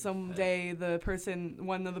 and someday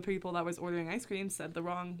one of the people that was ordering ice cream said the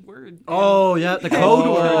wrong word. Oh yeah, the code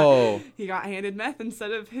word. Oh. He got handed meth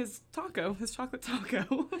instead of his chocolate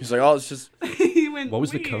taco. He's like, oh, it's just He went, What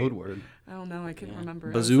was the "Wait." code word? I don't know. I couldn't Yeah.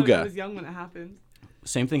 remember. Bazooka. I was young when it happened.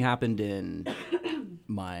 Same thing happened in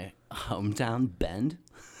my hometown, Bend,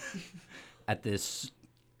 at this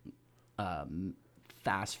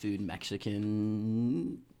fast food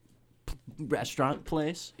Mexican restaurant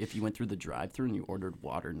place. If you went through the drive-thru and you ordered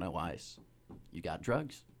water, no ice, you got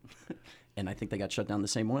drugs. And I think they got shut down the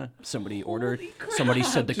same way. Somebody somebody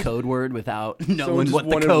said the code word without knowing just what the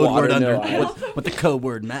wanted code water, word no ice. what the code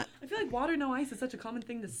word meant. I feel like water no ice is such a common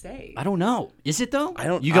thing to say. I don't know. Is it though? I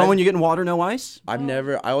don't- You go I- and you're getting water, no ice? I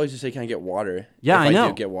always just say, can I get water? Yeah, if I know.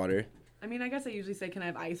 do get water. I mean, I guess I usually say, "Can I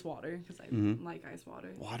have ice water?" Because I like ice water.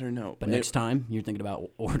 Water, no. But next time you're thinking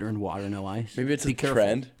about ordering water, no ice. Maybe it's be a careful.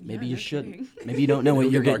 trend. Maybe Yeah, you no shouldn't. kidding. Maybe you don't know what Go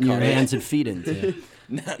you're get getting your narcotics. hands and feet into.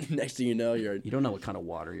 Next thing you know, you're You don't know what kind of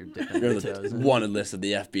water you're dipping on into. the isn't it? wanted list of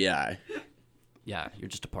the FBI. Yeah, you're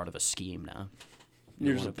just a part of a scheme now.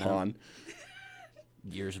 You're just a want it pawn.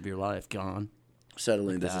 Years of your life gone.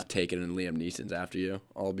 Suddenly, this is that. taken and Liam Neeson's after you,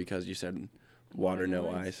 all because you said water, no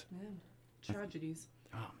ice. Yeah. Tragedies.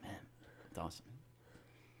 Oh man, Dawson.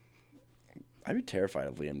 I'd be terrified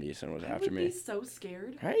if Liam Neeson was I after would me. be so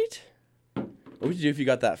scared. Right? What would you do if you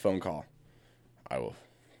got that phone call? I will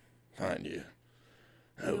find you.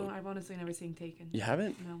 No, I've honestly never seen Taken. You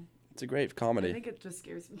haven't? No. It's a great I comedy. think it just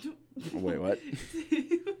scares me. Wait, what?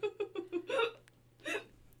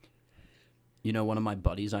 You know, one of my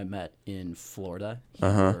buddies I met in Florida. He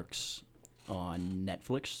Uh-huh. works on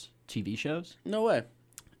Netflix TV shows No way.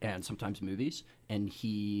 and sometimes movies, and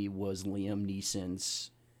he was Liam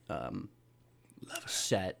Neeson's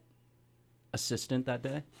set assistant that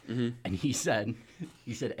day. Mm-hmm. And he said,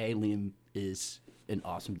 A, Liam is an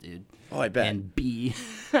awesome dude. Oh, I bet. And B,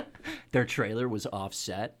 their trailer was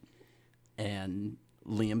offset, and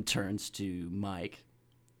Liam turns to Mike,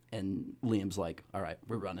 and Liam's like, all right,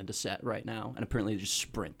 we're running to set right now. And apparently they just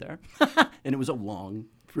sprint there. And it was a long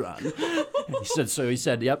run. He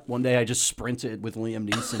said, yep, one day I just sprinted with Liam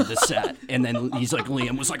Neeson to set. And then he's like,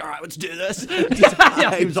 Liam was like, all right, let's do this.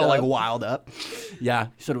 Yeah, he was all like wild up. Yeah,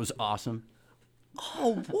 he said it was awesome.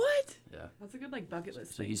 Oh, what? Yeah, That's a good bucket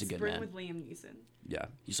list. So he's a good Sprint man. with Liam Neeson. yeah.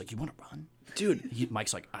 He's like, you want to run? Dude,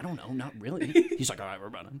 Mike's like, I don't know, not really. He's like, all right, we're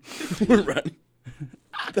running. we're running.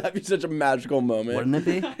 That'd be such a magical moment. Wouldn't it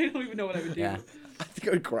be? I don't even know what I would do. Yeah. I think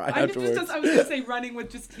I would cry I was afterwards. gonna say running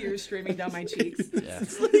with just tears streaming down my cheeks. Yeah.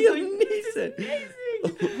 Liam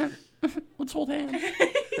Neeson. Let's hold hands.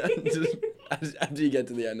 After you get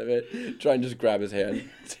to the end of it, try and just grab his hand.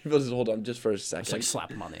 He'll just hold on just for a second. Just like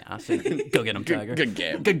slap him on the ass. And go get him, Tiger. Good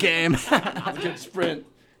game. Good game. Good sprint.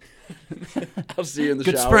 I'll see you in the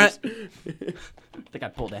Good showers. sprint. I think I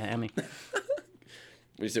pulled a hammy.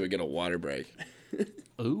 We say we get a water break.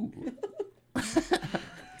 Ooh.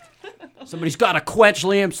 Somebody's got to quench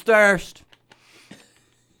Liam's thirst.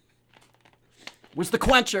 Where's the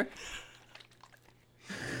quencher?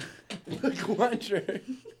 The quencher.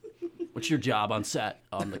 What's your job on set?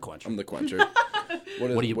 I'm the quencher. I'm the quencher.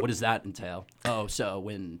 What does that entail? Oh, so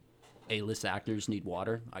when A-list actors need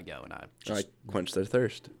water, I go and I quench their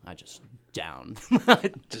thirst. I just down.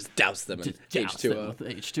 Just douse them in Douse them H2O.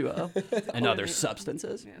 with H2O and other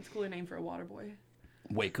substances. Yeah, it's a cooler name for a water boy.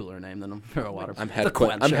 Way cooler name than for a water. I'm The head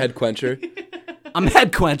quencher. I'm head quencher. I'm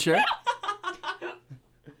head quencher.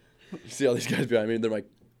 You see all these guys behind me? They're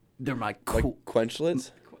They're my like cool.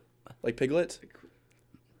 quenchlets, like piglets.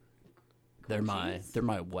 They're my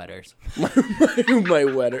wetters. My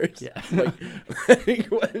wetters. Yeah.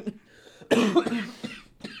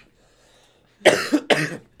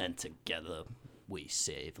 And together we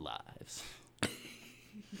save lives.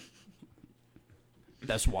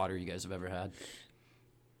 Best water you guys have ever had?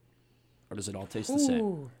 Or does it all taste the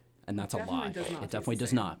same? And that's a lie. Definitely does not It taste definitely the does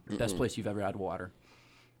same. not. Best place you've ever had water.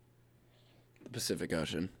 The Pacific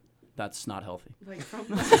Ocean. That's not healthy. Like from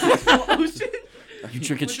the actual ocean. You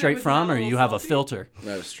drink it Was it- straight was it from, not or a you little have a salty? filter?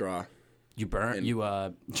 Not a straw. You burn you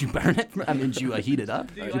burn it? I mean, did you heat it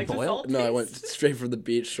up? Do you Did like the boil? salt? No, I went straight from the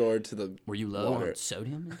beach shore to the. Were you low Water. on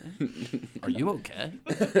sodium? Are you okay?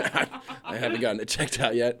 I haven't gotten it checked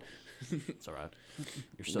out yet. It's all right.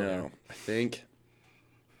 You're still No, there. I think.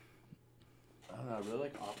 I don't know. I really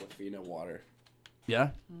like Aquafina water.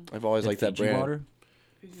 Yeah? I've always liked that Fiji brand. water?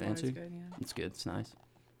 Fiji Fancy? water's good, yeah. It's good. It's nice.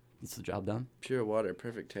 It's the job done. Pure water,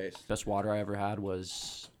 perfect taste. Best water I ever had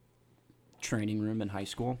was training room in high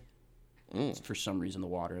school. For some reason, the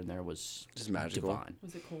water in there was Just magical. divine.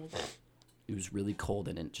 Was it cold? It was really cold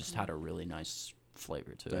and it just had a really nice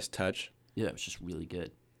flavor to it. Nice touch. Yeah, it was just really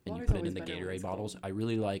good. And you Water's put it always in the better when Gatorade it's bottles. cold. I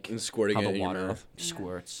really like And squirting how it the in your water mouth.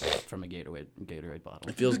 squirts from a Gatorade bottle.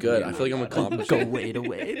 It feels good. I feel like I'm accomplishing. Go wait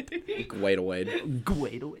away. Wait away.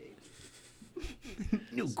 Wait away.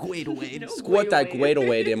 No, wait away. Squirt that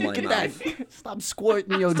Gatorade in my Get mouth. that. Stop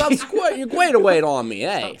squirting your Stop squirting your Gatorade on me,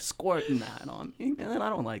 hey. Stop squirting that on me. Man, I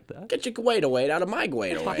don't like that. Get your Gatorade out of my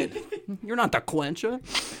Gatorade. You're not the quencher.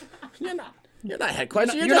 You're not head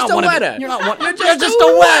quencher. You're You're just not a one of the- wetter. you're not one- You're just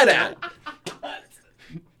a wetter.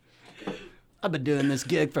 I've been doing this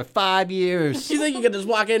gig for 5 years. You think you can just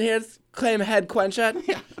walk in here, claim head quencher?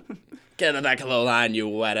 Get in the back of the line, you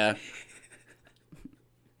wetter.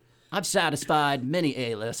 I've satisfied many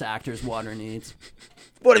A-list actors' water needs.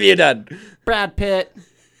 What have you done? Brad Pitt,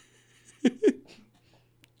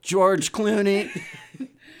 George Clooney,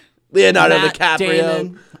 Leonardo Matt DiCaprio.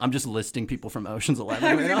 Damon. I'm just listing people from Ocean's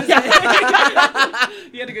 11 right now.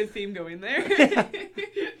 You had a good theme going there.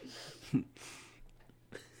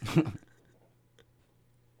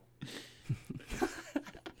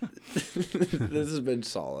 This has been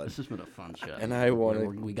solid. This has been a fun show. And I wanna-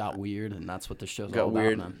 We got weird, and that's what this show's Got all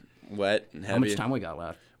weird, about, man. wet, and How much heavy. time we got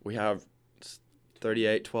left? We have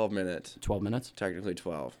 12 minutes. 12 minutes? Technically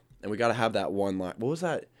 12. And we got to have that one line. What was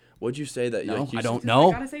that? What'd you say that? No, like, you I don't said-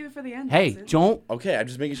 know. Gotta save it for the end. Hey, Dawson. don't. Okay, I'm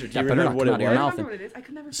just making sure. Do That you better remember not what come it out of your I was? mouth. remember what it is. I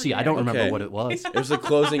could never See, I forget. don't remember Okay. what it was. It was the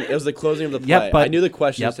closing. It was the closing of the play. Yep, but I knew the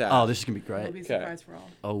questions. Yep. to Oh, ask. this is gonna be It'll great. be a Okay. surprise for all.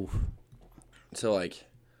 Oh, So like,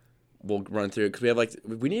 we'll run through it because we have like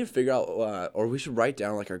we need to figure out, or we should write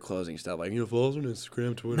down like our closing stuff. Like follow us on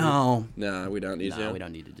Instagram, Twitter. no, No, we don't need to. no, we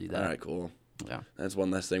don't need to do that. All right, cool. Yeah, That's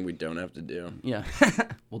one less thing we don't have to do. yeah.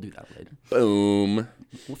 We'll do that later. Boom.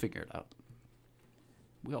 We'll figure it out.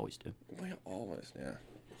 We always do. We always, yeah. What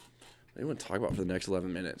do you want to talk about for the next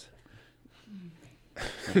 11 minutes?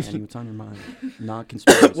 And what's on your mind? Not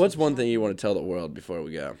conspiracy. What's one thing you want to tell the world before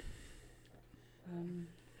we go?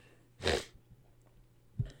 I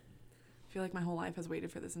feel like my whole life has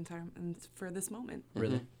waited for this for this moment.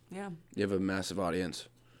 Really? Yeah. You have a massive audience.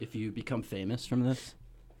 If you become famous from this,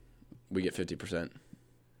 We get 50%.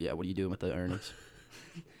 yeah. What are you doing with the earnings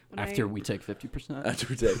When after I, we take 50%? After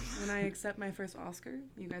we take. when I accept my first Oscar,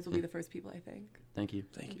 you guys will be the first people I thank. Thank you.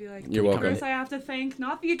 I'll be like, You're welcome. First, I have to thank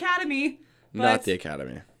not the Academy, but Not the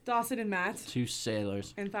Academy. Dawson and Matt Two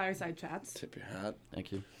sailors. and Fireside Chats. Tip your hat.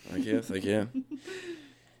 Thank you. Thank you. Thank you.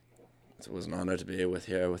 It was an honor to be with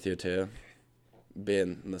you too.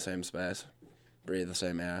 Being in the same space. breathe the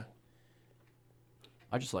same air.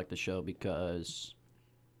 I just like the show because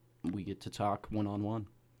we get to talk one-on-one.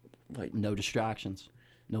 Like, no distractions.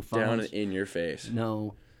 No phones. down and in your face.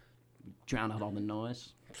 No, drown out all the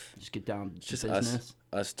noise. Just get down to Just business.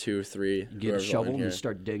 us 2 or 3. You get a shovel and you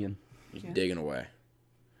start digging. Just digging away.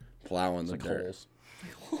 Plowing the Like dirt. holes.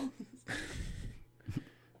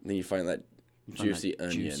 Then you find that juicy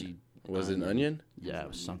onion. Was it an onion? Yeah, it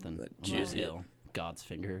was something. That Juicy. Hill. God's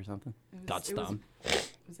finger or something. God's thumb.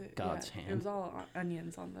 Was it God's hand. hand. It was all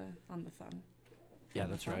onions on the thumb. Yeah,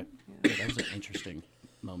 that's right. Yeah. Yeah, that was an interesting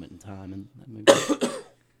moment in time in that movie.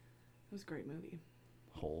 It was a great movie.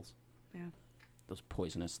 Holes. Yeah. Those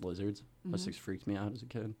poisonous lizards. Those things freaked me out as a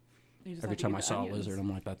kid. You just Every have to time eat I the saw onions. a lizard,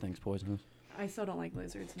 I'm like, that thing's poisonous. I still don't like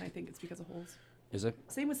lizards, and I think it's because of holes. Is it?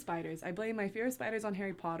 Same with spiders. I blame my fear of spiders on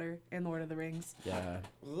Harry Potter and Lord of the Rings. Yeah.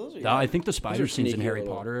 Those are, No, I think the spider scenes in sneaky Harry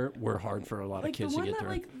little- Potter were hard for a lot of Like kids the to one get that through.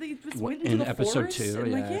 like they just What- went into in the episode forest 2,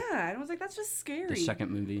 and like yeah. and I was like, that's just scary. The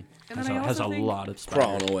second movie And has, then I has a also think- lot of spiders.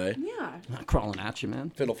 crawling away. Yeah, Not crawling at you, man.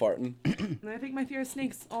 Fiddle farting. and I think my fear of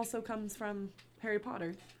snakes also comes from Harry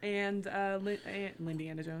Potter and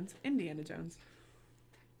Indiana Jones.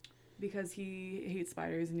 Because he hates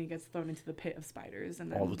spiders and he gets thrown into the pit of spiders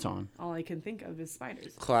and then All the time. all I can think of is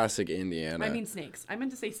spiders. Classic Indiana. I mean snakes. I meant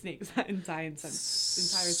to say snakes that entire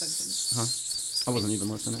sentence. Huh? I wasn't even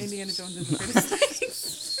listening. Indiana Jones is afraid of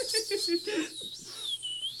snakes.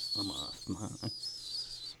 I'm off.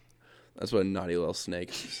 That's what a naughty little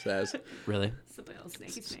snake says. Really? Somebody else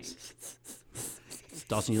snaky snake.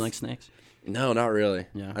 Dawson, you like snakes? No, not really.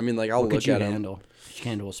 Yeah. I mean, like, I'll What could look you at them. handle? Could you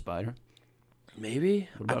handle a spider? Maybe.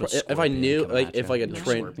 What about a If I scorpion knew, coming like, at if you? like a You like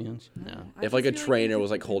train, scorpions? Yeah. I if like a just feel trainer I was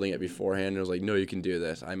could like holding it beforehand and was like, no, you can do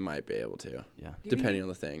this, I might be able to, Yeah. Do you depending on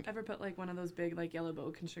the thing. ever put like one of those big like yellow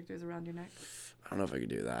boa constrictors around your neck? I don't know if I could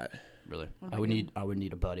do that. Really? What I about would you?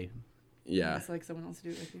 need a buddy Yeah. Just like someone else to do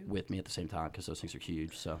it with you. with me at the same time because those things are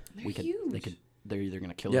huge. So They're they huge. could. They're either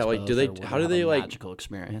gonna kill Yeah, us like, both do they- or we're how gonna do they, have a like- magical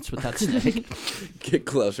experience with that snake? Get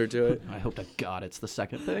closer to it. I hope to God it's the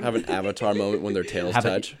second thing. Have an avatar moment when their tails Have it-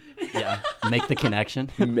 touch. Yeah, make the connection.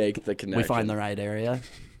 Make the connection. We find the right area,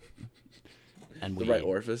 and the we right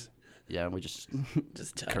orifice. Yeah, we just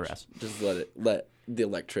Just touch. caress. Just let the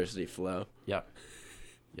electricity flow. Yep.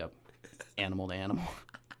 Animal to animal.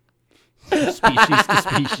 Species to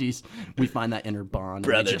species. We find that inner bond.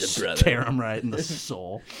 Brother and we to just brother. stare them right in the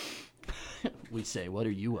soul. We say, "What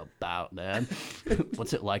are you about, man?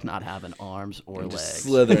 What's it like not having arms or And legs? just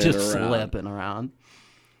slithering just around. slipping around.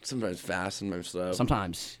 Sometimes fast, sometimes slow.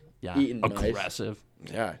 Sometimes, yeah, Eating mice. aggressive.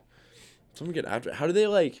 Yeah. Someone get after it. How do they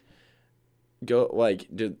like go like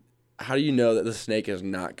how do you know that the snake is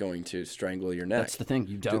not going to strangle your neck? That's the thing.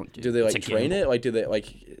 You don't. Do they It's like a train gamble. it? Like do they like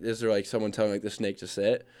is there like someone telling like the snake to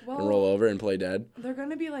sit and Well- roll over and play dead? They're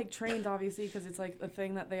gonna be like trained, obviously, because it's like a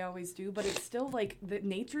thing that they always do. But it's still like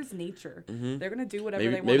nature's nature. They're gonna do whatever they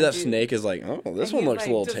want. Maybe that do. snake is like, oh, this And one he's, looks like, a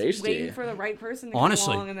little just tasty. Waiting for the right person to Honestly,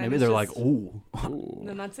 come along, and then maybe it's they're just- like, "Ooh, And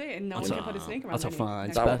then that's it, and no one that's can put a snake around. that's a any- fine,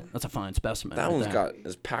 next That to one- it. that's a fine specimen." That right one's there. got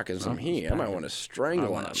is packing some That heat. one's I might packing. want to I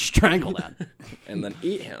strangle want him to strangle that. and then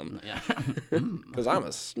eat him Yeah. because I'm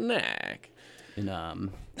a snack. In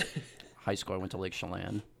high school, I went to Lake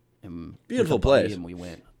Chelan. And Beautiful with a buddy, place. And we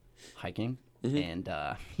went hiking, and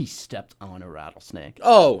he stepped on a rattlesnake.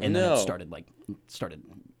 Oh and no! then it started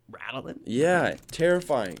rattling. Yeah,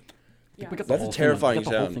 terrifying. Yeah. We got the That's a whole terrifying thing, we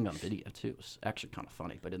got the whole sound. thing on video too. It was actually kind of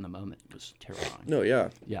funny, but in the moment, it was terrifying. No, yeah.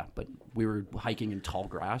 Yeah, but we were hiking in tall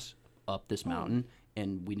grass up this mountain,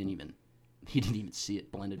 and he didn't even see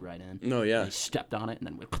it blended right in. No, yeah. And he stepped on it, and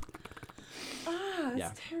then we. That's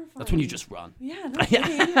Yeah. terrifying. That's when you just run. Yeah, no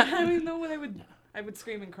kidding. I don't even know what I would. I would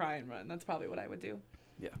scream and cry and run. That's probably what I would do.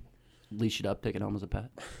 Yeah. Leash it up, take it home as a pet.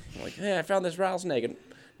 I'm like, hey, I found this rattlesnake and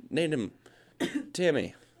named him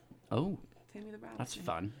Timmy. Oh, Tammy the rattlesnake. that's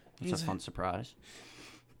fun. That's a fun surprise.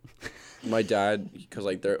 My dad, because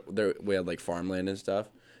like we had like farmland and stuff,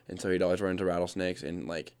 and so he'd always run into rattlesnakes, and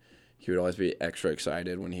like he would always be extra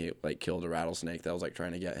excited when he like killed a rattlesnake that was like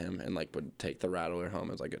trying to get him, and like would take the rattler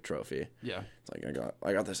home as like a trophy. Yeah. It's like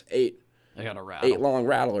I got this eight I got a rattle. long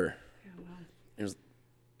rattler. Yeah, wow. It was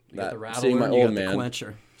You got that the rattler, seeing my and you old got the man,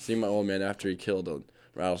 quencher. seeing my old man after he killed a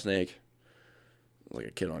rattlesnake, it was like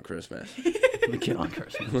a kid on Christmas. The kid on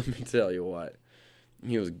Christmas. Let me tell you what,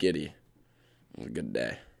 he was giddy. It was a good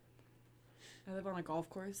day. I live on a golf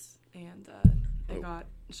course, and it got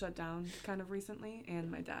shut down kind of recently. And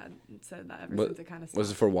my dad said that ever since it kind of stopped.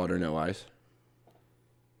 Was it for water, no ice?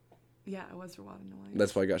 Yeah, it was for water and ice.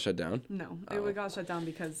 That's why it got shut down. No, Oh. it got shut down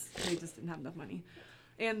because they just didn't have enough money.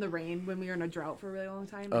 And the rain when we were in a drought for a really long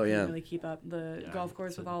time. Oh, They yeah. couldn't really keep up the golf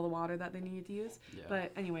course with a- all the water that they needed to use. Yeah.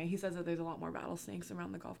 But anyway, he says that there's a lot more rattlesnakes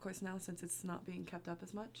around the golf course now since it's not being kept up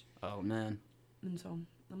as much. Oh man, And so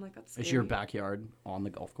I'm like, that's scary. is your backyard on the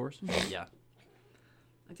golf course? Yeah.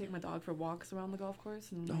 I take my dog for walks around the golf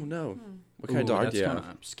course. And I'm Oh like, no. hmm. What kind of dog that's do you have?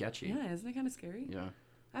 kind of sketchy. Yeah, isn't it kind of scary? Yeah.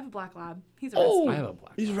 I have a black lab. He's a Oh, rescue. I have a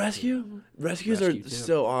black. He's lab, rescue. too. Rescues Rescue, are too.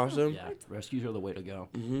 so awesome. Yeah, rescues are the way to go.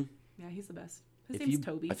 Mm-hmm. Yeah, he's the best. His If name's you-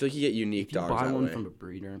 Toby. I feel like you get unique If you dogs buy that one way. from a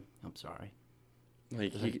breeder, I'm sorry.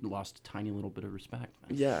 Like I lost a tiny little bit of respect,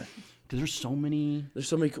 man. yeah. Because there's so many. There's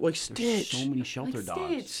so many like There's Stitch. so many shelter Like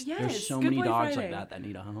dogs. Stitch, yes. There's so Good many Boy dogs Friday. like that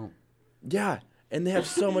need a home. Yeah, and they have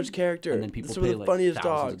so much character. And then people Some pay of the like funniest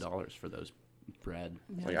thousands dogs. of dollars for those bred.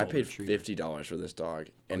 Like I paid $50 for this dog,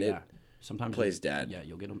 and it sometimes plays dead. Yeah,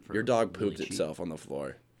 you'll get them for your dog really pooped cheap. itself on the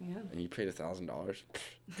floor, Yeah. and you paid $1,000.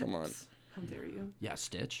 Come on. How dare you? Yeah,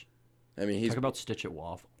 Stitch. I mean, he's Talk about Stitch at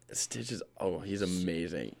Waffle. Stitch is he's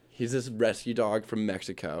amazing. He's this rescue dog from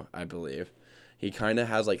Mexico, I believe. He kind of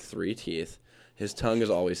has like 3 teeth. His tongue is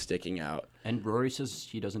always sticking out. And Rory says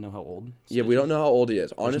he doesn't know how old. Yeah, Stitch we don't is. know how old he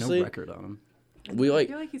is. There's Honestly, no record on him. we I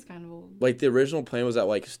feel like he's kind of old. like the original plan was that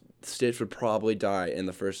like Stitch would probably die in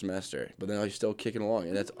the first semester, but now he's still kicking along,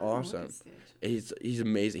 and that's awesome. He's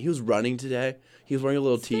amazing. He was running today. He was wearing a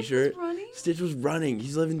little Stitch was T-shirt. running? Stitch was running.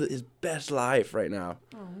 He's living his best life right now.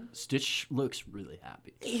 Stitch looks really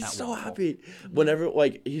happy. He's at so Waffle. happy. Whenever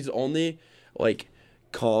like he's only like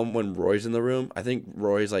calm when Roy's in the room. I think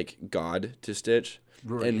Roy's like God to Stitch.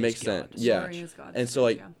 Rory and is makes God. sense. Yeah. Rory is God to And so Stitch,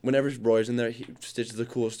 like yeah. whenever Roy's in there, Stitch is the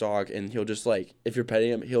coolest dog, and he'll just like if you're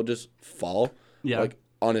petting him, he'll just fall like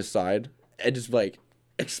on his side and just like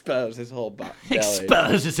expose his whole belly.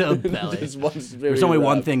 Expose his own belly. Just wants to be There's only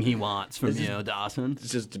one rubbed. thing he wants from you, Dawson.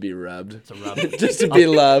 It's just to be rubbed. It's a rub. Just to be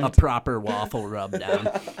A loved. proper waffle rub down.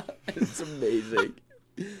 It's amazing.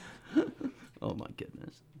 Oh my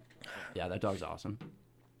goodness. Yeah, that dog's awesome.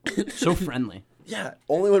 So friendly. Yeah,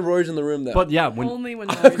 only when Rory's in the room though. But yeah, when Only when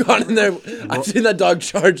I've Rory's gone in there. I've seen that dog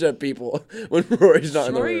charge at people when Rory's not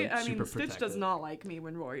in the Rory, room. I mean, Super Stitch does protective. not like me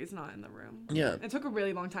when Rory's not in the room. Yeah. It took a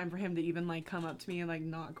really long time for him to even like come up to me and like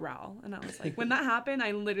not growl. And I was like, when that happened,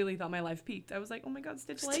 I literally thought my life peaked. I was like, oh my god,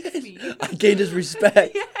 Stitch likes me. I gained his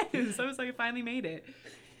respect. Yes, I was like, I finally made it.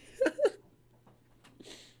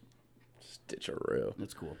 Stitcheroo.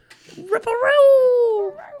 That's cool.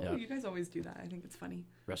 Ripperoo. Yeah. You guys always do that. I think it's funny.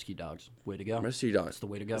 Rescue dogs. Way to go. Rescue dog. That's the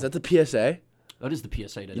way to go. Is that the PSA? That is the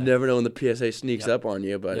PSA today. You never know when the PSA sneaks Yep. up on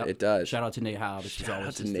you, but Yep. it does. Shout out to Nate Howe. This is Shout always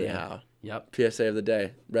out to his Nate thing. Howe. Yep. PSA of the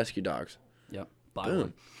day. Rescue dogs. Yep. Buy Boom.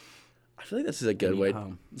 one. I feel like this is a good Annie way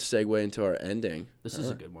Home. to segue into our ending. This is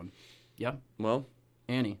a good one. Yeah. Well,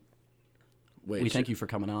 Annie, wait. we thank you for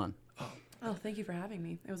coming on. Oh, thank you for having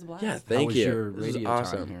me. It was a blast. Yeah, How thank was you. your This is radio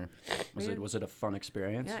awesome. time here? Was it a fun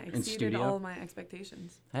experience Yeah, it in exceeded studio? all of my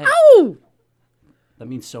expectations. Hey, Ow! that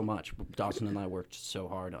means so much. Dawson and I worked so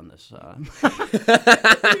hard on this.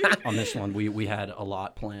 On this one, we had a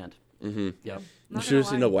lot planned. Mm-hmm. Yep. Not You should have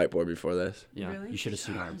gonna seen a lie. whiteboard before this. Yeah. Really? You should have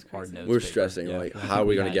seen our That's our crazy. notes. We were paper. stressing, Yeah. like, I how think are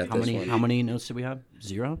we gonna had- get how this many, one? How many notes did we have?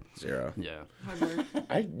 0? 0. Yeah. Hard work.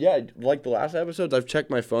 Like the last episodes, I've checked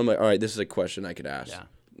my phone. Like, all right, this is a question I could ask. Yeah.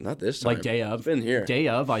 Not this time. Like day of. It's been here. Day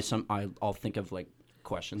of, I'll think of like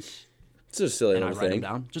questions It's a silly and I little write them thing.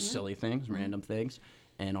 down. Just silly things, random things,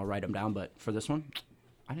 and I'll write them down. But for this one,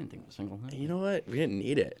 I didn't think of a single thing. You know what? We didn't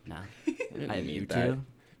need it. Nah. didn't I have need you that.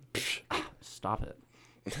 two. Stop it.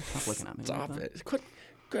 Stop looking at me. Stop like that. it. Quit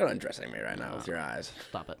undressing me right now with your eyes.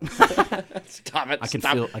 Stop it. Stop it. I can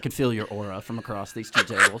Stop. I can feel your aura from across these 2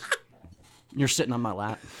 tables. You're sitting on my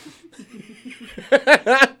lap.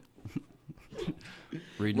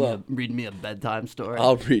 Read me a bedtime story.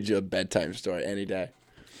 I'll read you a bedtime story any day.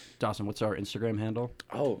 Dawson, what's our Instagram handle?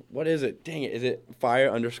 Oh, what is it? Dang it. Is it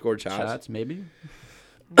fire_chats? Chats, maybe?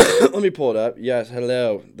 Let me pull it up. Yes,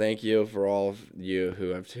 hello. Thank you for all of you who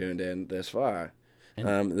have tuned in this far.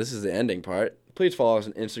 This is the ending part. Please follow us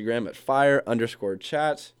on Instagram at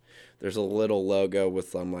fire_chats. There's a little logo with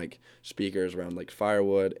some like speakers around like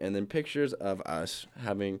firewood, and then pictures of us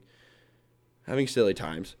having silly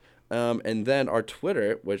times. And then our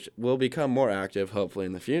Twitter, which will become more active hopefully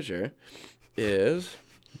in the future, is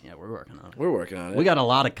Yeah, we're working on it. we're working on it. We got a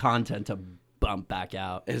lot of content to bump back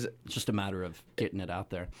out. Is It's just a matter of getting it out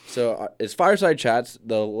there. So it's Fireside Chats.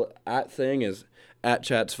 The @ thing is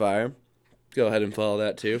 @chatsfire. Go ahead and follow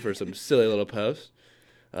that too for some silly little posts.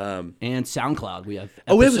 And SoundCloud, we have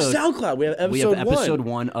We have a episode- SoundCloud. We have episode, We have episode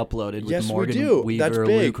 1. 1 uploaded with Yes, we Morgan do. Weaver, That's big.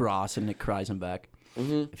 Luke Ross, and Nick Kreisenbeck.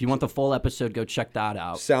 If you want the full episode, go check that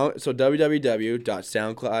out. So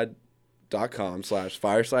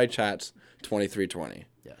www.soundcloud.com/firesidechats2320.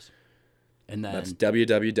 Yes. And then that's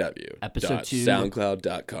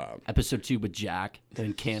www.soundcloud.com. Episode 2 with Jack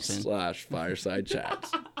and Canton. /Fireside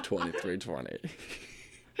Chats 2320.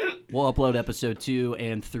 We'll upload episode 2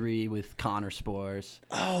 and 3 with Connor Spores.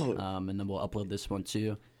 Oh. And then we'll upload this one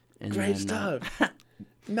too. And Great stuff.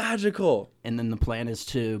 Magical. And then the plan is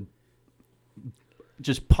to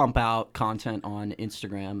just pump out content on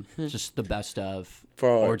Instagram, just the best of,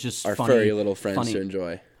 or just our funny, furry little friends to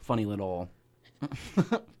enjoy. Funny little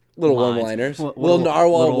one-liners. Little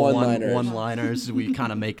narwhal one-liners. One-liners we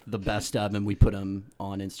kind of make the best of, and we put them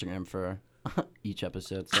on Instagram for each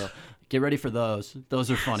episode. So get ready for those. Those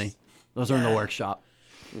are funny. Those are in the workshop.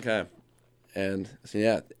 Okay. And so,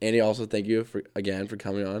 yeah, Annie, also thank you again for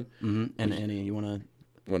coming on. Mm-hmm. And Annie, you want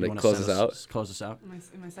to close us out? Close us out. Am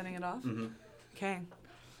I setting it off? Mm-hmm. Okay.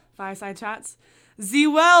 Fireside Chats. The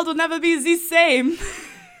world will never be the same.